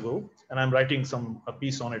 2 weeks ago, and I'm writing a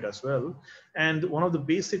piece on it as well. And one of the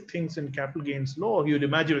basic things in capital gains law, you'd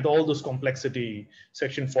imagine with all this complexity,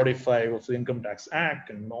 Section 45 of the Income Tax Act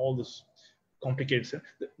and all this complicated,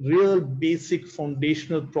 the real basic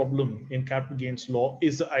foundational problem in capital gains law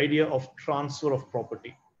is the idea of transfer of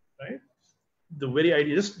property, right? The very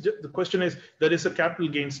idea, just the question is, there is a capital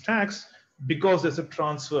gains tax because there's a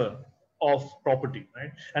transfer of property, right?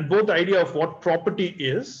 And both the idea of what property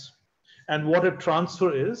is and what a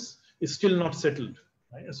transfer is still not settled,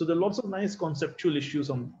 right? So there are lots of nice conceptual issues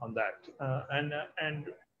on that. And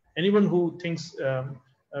anyone who thinks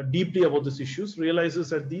deeply about these issues realizes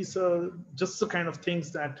that these are just the kind of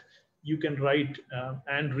things that you can write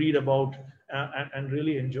and read about and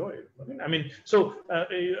really enjoy. I mean, so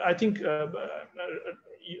I think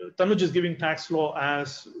Tanuj is giving tax law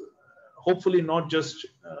as hopefully not just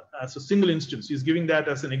as a single instance. He's giving that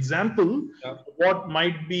as an example Yeah. of what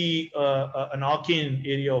might be an arcane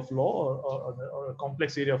area of law or a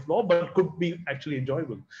complex area of law, but could be actually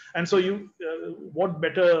enjoyable. And so what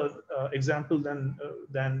better example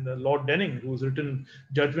than Lord Denning, who's written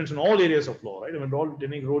judgments on all areas of law, right? I mean, Lord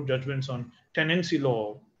Denning wrote judgments on tenancy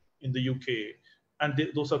law in the UK, and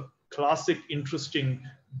those are classic, interesting,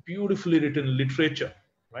 beautifully written literature,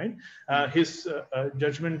 right? His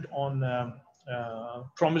judgment on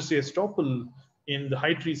promissory estoppel in the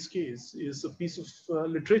High Trees case is a piece of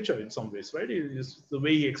literature in some ways, right? It is the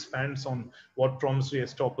way he expands on what promissory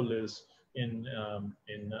estoppel is and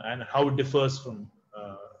how it differs from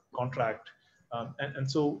contract, and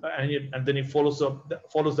then he follows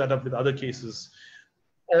that up with other cases.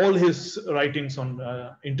 All his writings on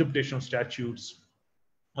interpretation of statutes,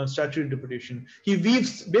 on statute interpretation, he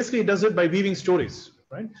does it by weaving stories,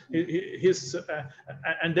 right?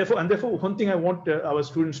 And therefore, one thing I want our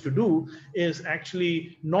students to do is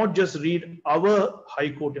actually not just read our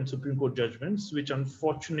High Court and Supreme Court judgments, which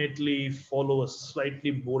unfortunately follow a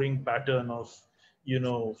slightly boring pattern of,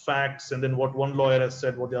 facts, and then what one lawyer has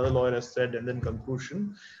said, what the other lawyer has said, and then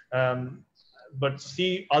conclusion. But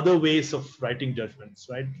see other ways of writing judgments,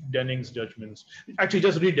 right? Denning's judgments. Actually,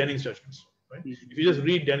 just read Denning's judgments. Right? If you just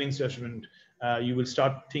read Denning's judgment, you will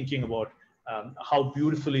start thinking about how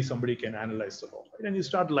beautifully somebody can analyze the law, right? And you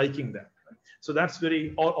start liking that. Right? So that's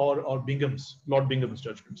or Lord Bingham's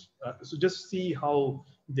judgments. So just see how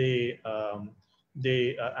they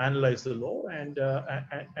analyze the law, and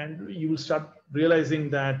you will start realizing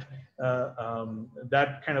that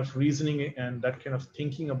that kind of reasoning and that kind of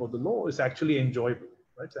thinking about the law is actually enjoyable,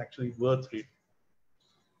 right? It's actually worth reading.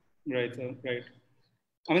 Right, sir. Right.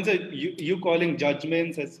 I mean, so you calling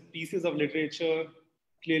judgments as pieces of literature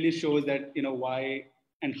clearly shows that, why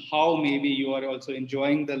and how maybe you are also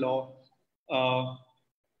enjoying the law.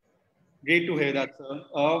 Great to hear that, sir.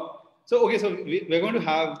 So we're going to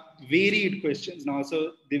have varied questions now.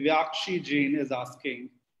 So Divyakshi Jain is asking,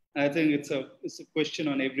 and I think it's a question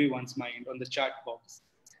on everyone's mind on the chat box.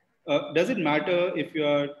 Does it matter if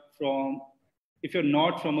you're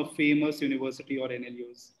not from a famous university or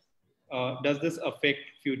NLUs? Does this affect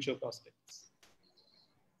future prospects?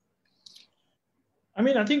 I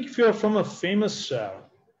mean, I think if you're from a famous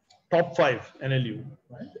top 5 NLU,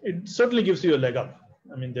 right, it certainly gives you a leg up.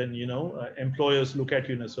 I mean, then, employers look at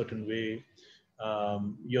you in a certain way.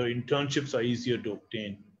 Your internships are easier to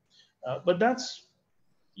obtain. But that's,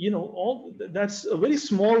 that's a very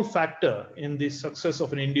small factor in the success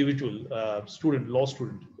of an individual law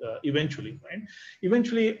student, eventually, right?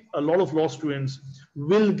 Eventually, a lot of law students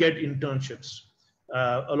will get internships.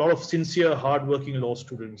 A lot of sincere, hardworking law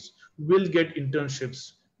students will get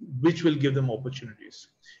internships, which will give them opportunities.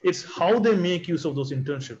 It's how they make use of those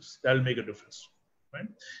internships that'll make a difference. Right?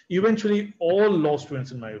 Eventually, all law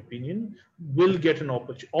students, in my opinion, will get an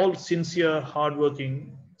opportunity. All sincere,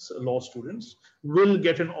 hardworking law students will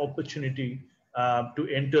get an opportunity to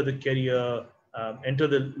enter the career, enter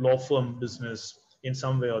the law firm business in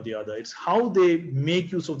some way or the other. It's how they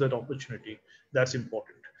make use of that opportunity that's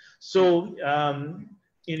important. So,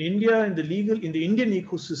 in India, in the Indian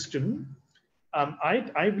ecosystem,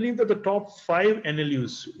 I believe that the top 5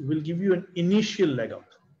 NLUs will give you an initial leg up.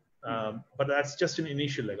 But that's just an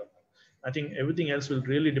initial leg up. I think everything else will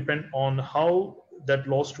really depend on how that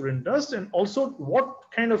law student does, and also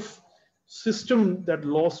what kind of system that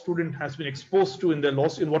law student has been exposed to in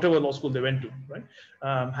whatever law school they went to, right?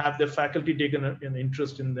 Have the faculty taken an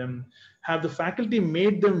interest in them? Have the faculty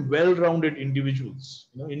made them well-rounded individuals?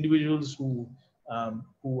 Individuals who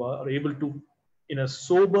are able to, in a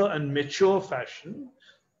sober and mature fashion,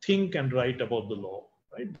 think and write about the law.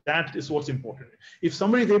 Right? That is what's important. If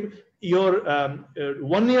you're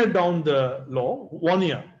 1 year down the law, 1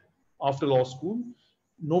 year after law school,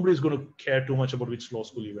 nobody's going to care too much about which law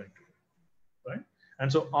school you went to, right?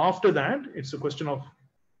 And so after that, it's a question of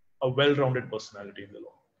a well-rounded personality in the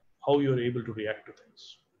law, how you're able to react to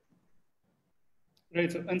things.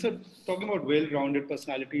 Right. And so talking about well-rounded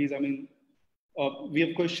personalities, I mean, we have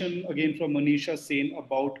a question again from Manisha Sen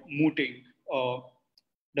about mooting.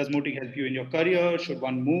 Does mooting help you in your career? Should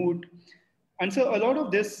one moot? And so a lot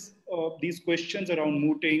of these questions around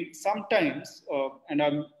mooting sometimes, and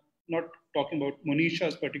I'm not talking about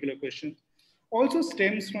Monisha's particular question, also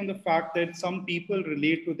stems from the fact that some people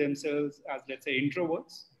relate to themselves as, let's say,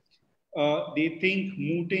 introverts. they think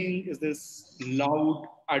mooting is this loud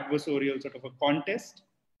adversarial sort of a contest,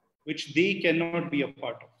 which they cannot be a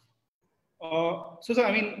part of. So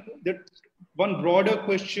I mean, the one broader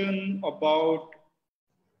question about,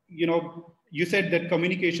 you said that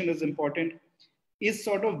communication is important. Is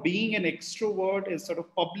sort of being an extrovert, is sort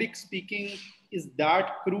of public speaking, is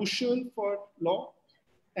that crucial for law?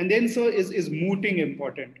 And then, sir, is mooting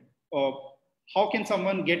important? How can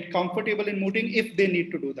someone get comfortable in mooting if they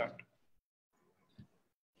need to do that?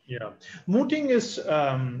 Yeah, mooting is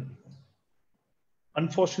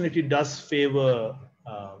unfortunately does favor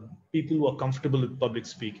people who are comfortable with public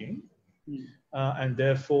speaking, and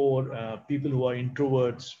therefore people who are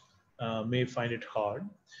introverts may find it hard.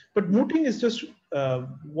 But mooting is just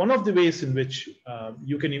one of the ways in which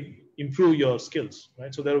you can improve your skills,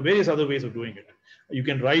 right? So there are various other ways of doing it. You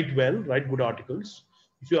can write well, write good articles.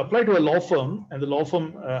 If you apply to a law firm and the law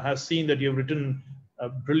firm has seen that you've written a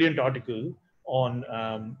brilliant article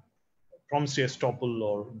on promissory estoppel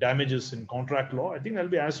or damages in contract law, I think that'll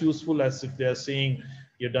be as useful as if they're saying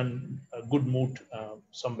you've done a good moot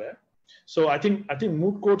somewhere. So I think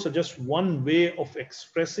moot courts are just one way of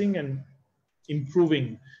expressing and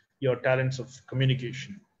improving your talents of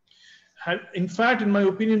communication. In fact, in my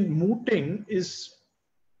opinion, mooting is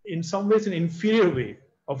in some ways an inferior way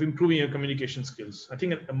of improving your communication skills. I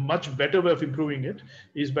think a much better way of improving it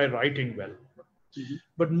is by writing well. Mm-hmm.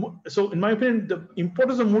 But so in my opinion, the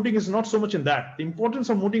importance of mooting is not so much in that. The importance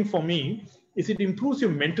of mooting for me is it improves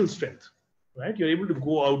your mental strength, right? You're able to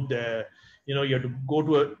go out there, you have to go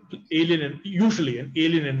to usually an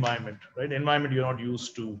alien environment, right? Environment you're not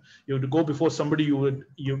used to. You have to go before somebody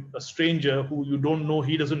a stranger who you don't know,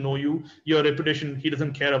 he doesn't know you, your reputation he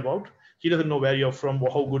doesn't care about. He doesn't know where you're from,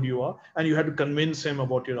 how good you are, and you have to convince him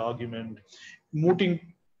about your argument. Mooting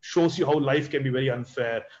shows you how life can be very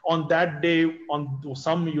unfair. On that day,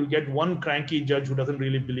 you'll get one cranky judge who doesn't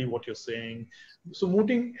really believe what you're saying. So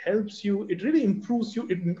mooting helps you, it really improves you,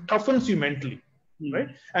 it toughens you mentally, right?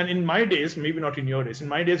 And in my days, maybe not in your days, in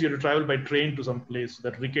my days, you had to travel by train to some place,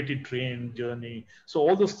 that rickety train journey. So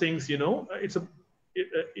all those things,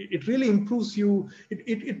 it really improves you,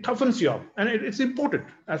 it toughens you up, and it's important.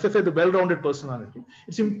 As I said, the well-rounded personality.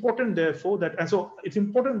 It's important, therefore,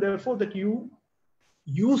 that you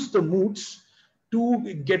use the moots to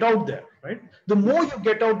get out there, right? The more you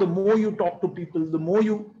get out, the more you talk to people, the more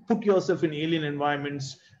you put yourself in alien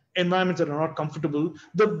environments that are not comfortable,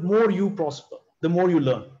 the more you prosper, the more you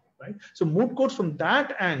learn, right? So moot courts from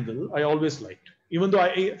that angle, I always liked, even though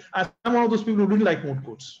I'm one of those people who didn't like moot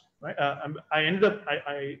courts, right? I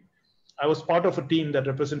was part of a team that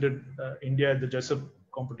represented India at the Jessup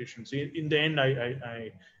competition. So in the end,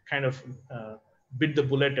 I kind of bit the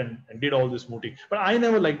bullet and did all this mooting. But I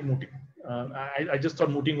never liked mooting. I just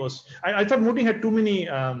thought mooting was, I thought mooting had too many,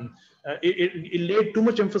 it laid too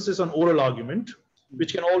much emphasis on oral argument,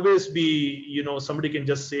 which can always be, somebody can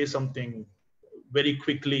just say something very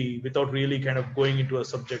quickly without really kind of going into a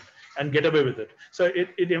subject and get away with it. So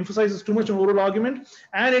it emphasizes too much on oral argument,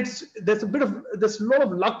 and there's a lot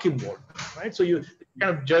of luck involved, right? So the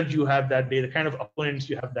kind of judge you have that day, the kind of opponents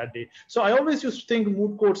you have that day. So I always used to think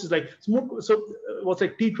moot courts is like it was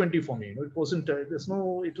like T20 for me. It wasn't. It was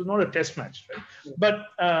not a test match, right? But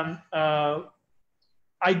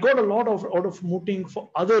I got a lot out of mooting for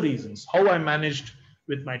other reasons. How I managed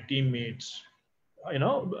with my teammates,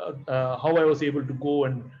 how I was able to go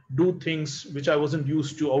and do things which I wasn't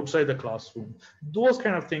used to outside the classroom. Those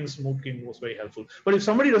kind of things, mooting was very helpful. But if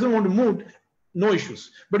somebody doesn't want to moot, no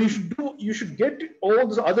issues. But you should get all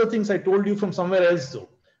those other things I told you from somewhere else though.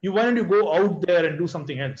 Why don't you go out there and do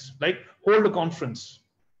something else? Like hold a conference,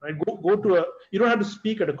 right? Go to you don't have to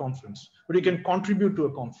speak at a conference, but you can contribute to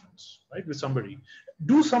a conference, right? With somebody.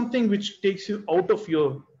 Do something which takes you out of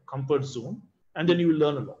your comfort zone, and then you will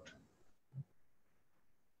learn a lot.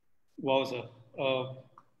 Wow, sir.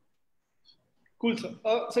 Cool, sir.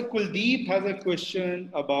 So Kuldeep has a question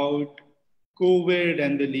about COVID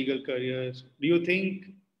and the legal career. Do you think,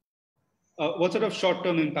 what sort of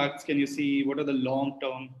short-term impacts can you see? What are the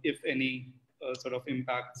long-term, if any, sort of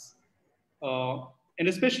impacts? And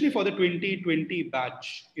especially for the 2020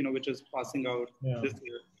 batch, which is passing out this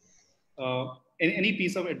year. Any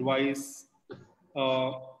piece of advice?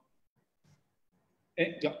 Yeah.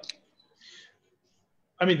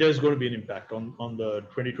 I mean, there's going to be an impact on the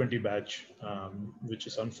 2020 batch, which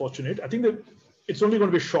is unfortunate. I think that it's only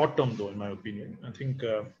going to be short term, though, in my opinion. I think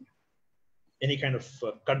any kind of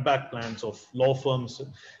cutback plans of law firms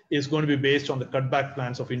is going to be based on the cutback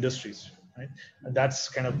plans of industries, right? And that's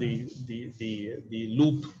kind of the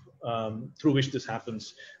loop through which this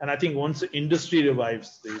happens. And I think once the industry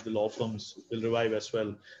revives, the law firms will revive as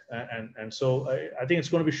well. And so I think it's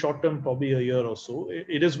going to be short term, probably a year or so.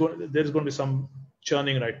 There's going to be some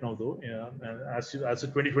churning right now, though, and as the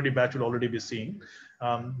 2020 batch will already be seeing.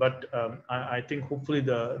 I think hopefully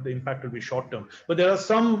the impact will be short term. But there are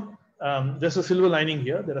some, there's a silver lining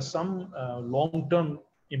here. There are some long-term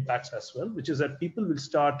impacts as well, which is that people will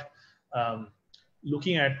start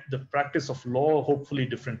looking at the practice of law hopefully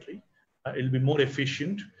differently. It'll be more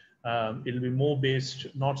efficient. It'll be more based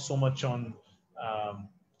not so much on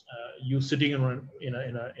you sitting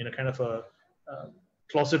in a kind of a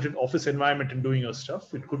closeted office environment and doing your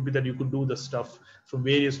stuff. It could be that you could do the stuff from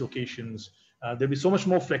various locations. There'll be so much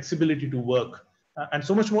more flexibility to work and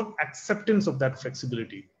so much more acceptance of that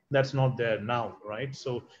flexibility that's not there now, right?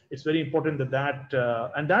 So it's very important that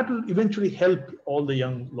and that will eventually help all the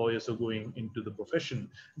young lawyers who are going into the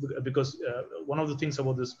profession, because one of the things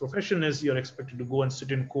about this profession is you're expected to go and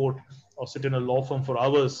sit in court or sit in a law firm for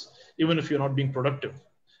hours, even if you're not being productive.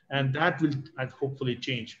 And that will hopefully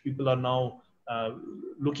change. People are now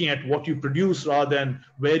looking at what you produce rather than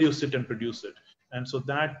where you sit and produce it. And so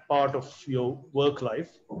that part of your work life,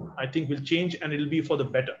 I think, will change, and it'll be for the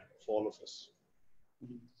better for all of us.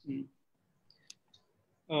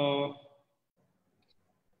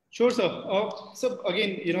 Sure, sir. So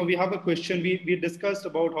again, we have a question. We discussed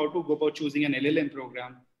about how to go about choosing an LLM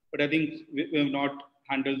program, but I think we have not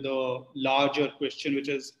handled the larger question, which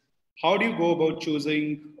is how do you go about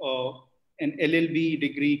choosing an LLB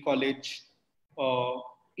degree college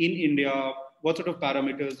in India? What sort of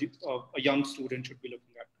parameters a young student should be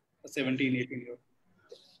looking at, a 17, 18-year-old?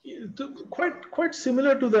 Quite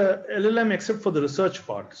similar to the LLM, except for the research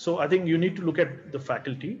part. So I think you need to look at the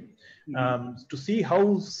faculty to see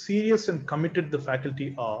how serious and committed the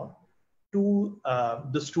faculty are to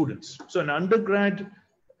the students. So an undergrad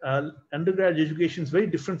education is very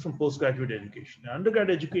different from postgraduate education.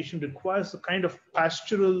 Undergrad education requires the kind of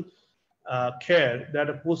pastoral care that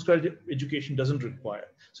a postgraduate education doesn't require.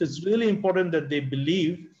 So it's really important that they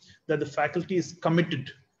believe that the faculty is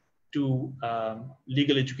committed to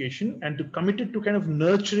legal education and committed to kind of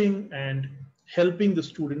nurturing and helping the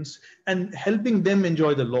students and helping them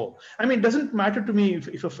enjoy the law. I mean, it doesn't matter to me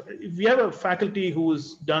if we have a faculty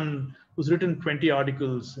who's written 20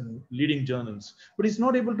 articles in leading journals, but he's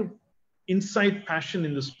not able to incite passion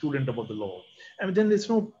in the student about the law. I mean, then there's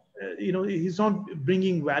no, he's not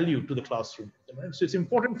bringing value to the classroom. Right? So it's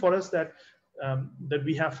important for us that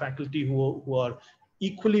we have faculty who are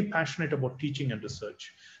equally passionate about teaching and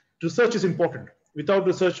research. Research is important. Without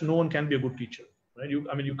research, no one can be a good teacher. Right?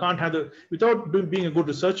 You can't have without being a good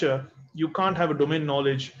researcher, you can't have a domain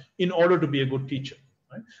knowledge in order to be a good teacher.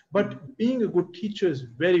 Right? But being a good teacher is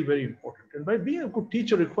very, very important. And by being a good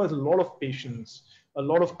teacher requires a lot of patience, a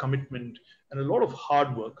lot of commitment, and a lot of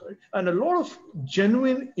hard work, right? And a lot of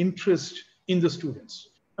genuine interest in the students.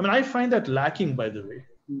 I mean, I find that lacking, by the way,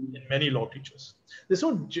 in many law teachers. There's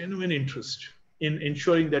no genuine interest in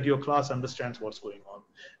ensuring that your class understands what's going on.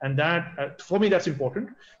 And that, for me, that's important.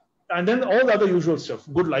 And then all the other usual stuff,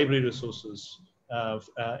 good library resources,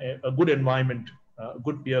 a good environment, a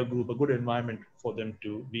good peer group, a good environment for them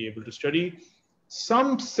to be able to study.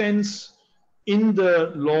 Some sense in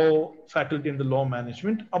the law faculty and the law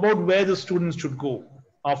management about where the students should go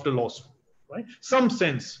after law school, right? Some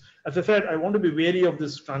sense. As I said, I want to be wary of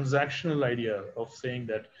this transactional idea of saying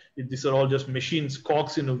that these are all just machines,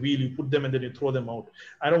 cogs in a wheel, you put them and then you throw them out.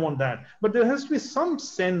 I don't want that. But there has to be some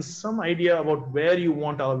sense, some idea about where you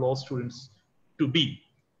want our law students to be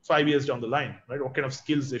 5 years down the line, right? What kind of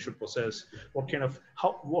skills they should possess, what kind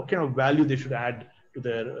of value they should add to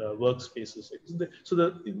their workspaces.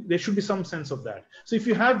 So there should be some sense of that. So if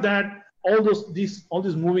you have that, all these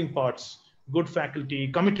moving parts, good faculty,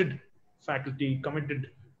 committed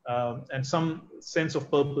and some sense of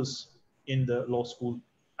purpose in the law school,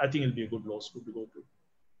 I think it'll be a good law school to go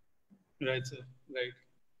to. Right, sir. Right.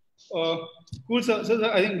 Cool, sir. So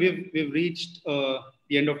I think we've reached the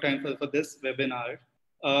end of time for this webinar.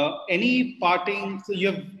 Any parting? So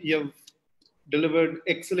you've delivered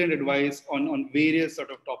excellent advice on various sort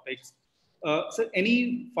of topics. So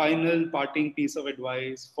any final parting piece of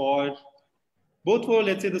advice for both for,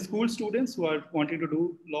 let's say, the school students who are wanting to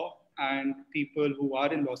do law and people who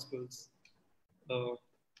are in law schools?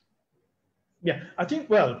 Yeah, I think,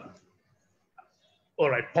 well, all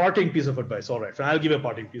right, parting piece of advice. All right, I'll give a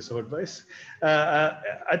parting piece of advice.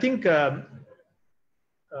 I think,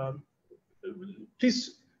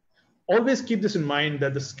 please always keep this in mind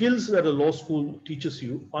that the skills that a law school teaches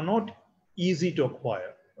you are not easy to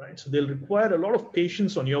acquire, right? So they'll require a lot of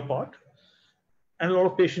patience on your part and a lot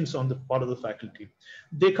of patience on the part of the faculty.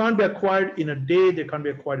 They can't be acquired in a day, they can't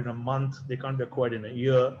be acquired in a month, they can't be acquired in a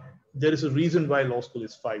year. There is a reason why law school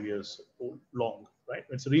is 5 years long, right?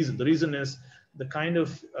 It's a reason. The reason is the kind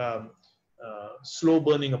of slow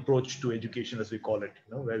burning approach to education, as we call it,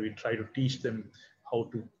 where we try to teach them how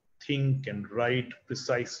to think and write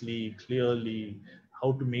precisely, clearly,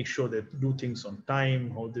 how to make sure they do things on time,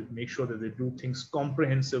 how they make sure that they do things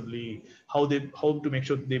comprehensively, how to make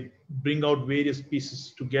sure they bring out various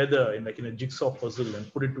pieces together in a jigsaw puzzle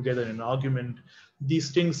and put it together in an argument. These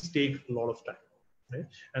things take a lot of time, right?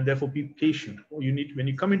 And therefore be patient. You need, when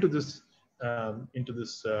you come into this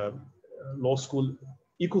law school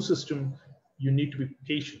ecosystem, you need to be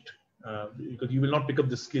patient. Because you will not pick up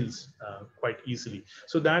the skills quite easily.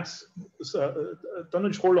 So that's,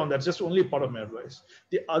 Tanuj, hold on, that's just only part of my advice.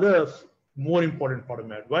 The other more important part of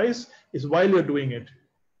my advice is, while you're doing it,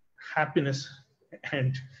 happiness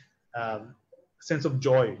and sense of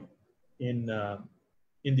joy in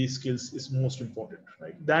these skills is most important,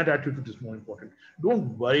 right? That attitude is more important.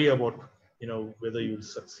 Don't worry about, whether you'll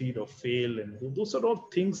succeed or fail. And those are all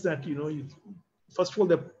things that, first of all,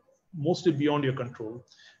 they're mostly beyond your control,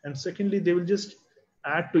 and secondly, they will just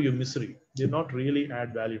add to your misery. They not really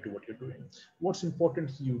add value to what you're doing. What's important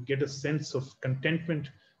is you get a sense of contentment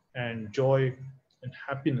and joy and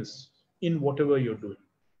happiness in whatever you're doing.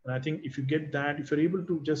 And I think if you get that, if you're able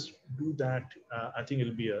to just do that, I think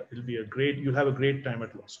you'll have a great time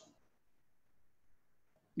at law school.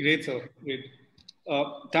 Great, sir. Great.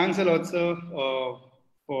 Thanks a lot, sir,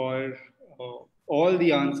 for all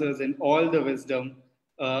the answers and all the wisdom.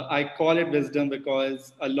 I call it wisdom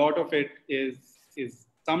because a lot of it is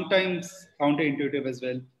sometimes counterintuitive as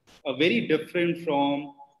well, very different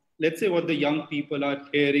from, let's say, what the young people are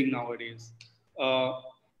hearing nowadays.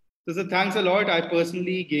 So thanks a lot. I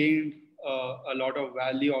personally gained a lot of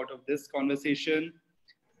value out of this conversation.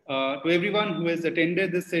 To everyone who has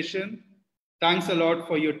attended this session, thanks a lot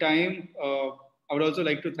for your time. I would also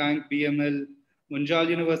like to thank BML Munjal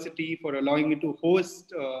University for allowing me to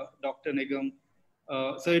host Dr. Nigam.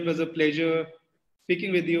 So it was a pleasure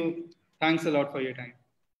speaking with you. Thanks a lot for your time.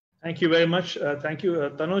 Thank you very much. Thank you,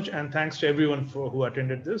 Tanuj, and thanks to everyone who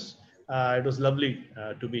attended this. It was lovely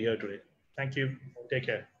to be here today. Thank you. Take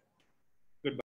care.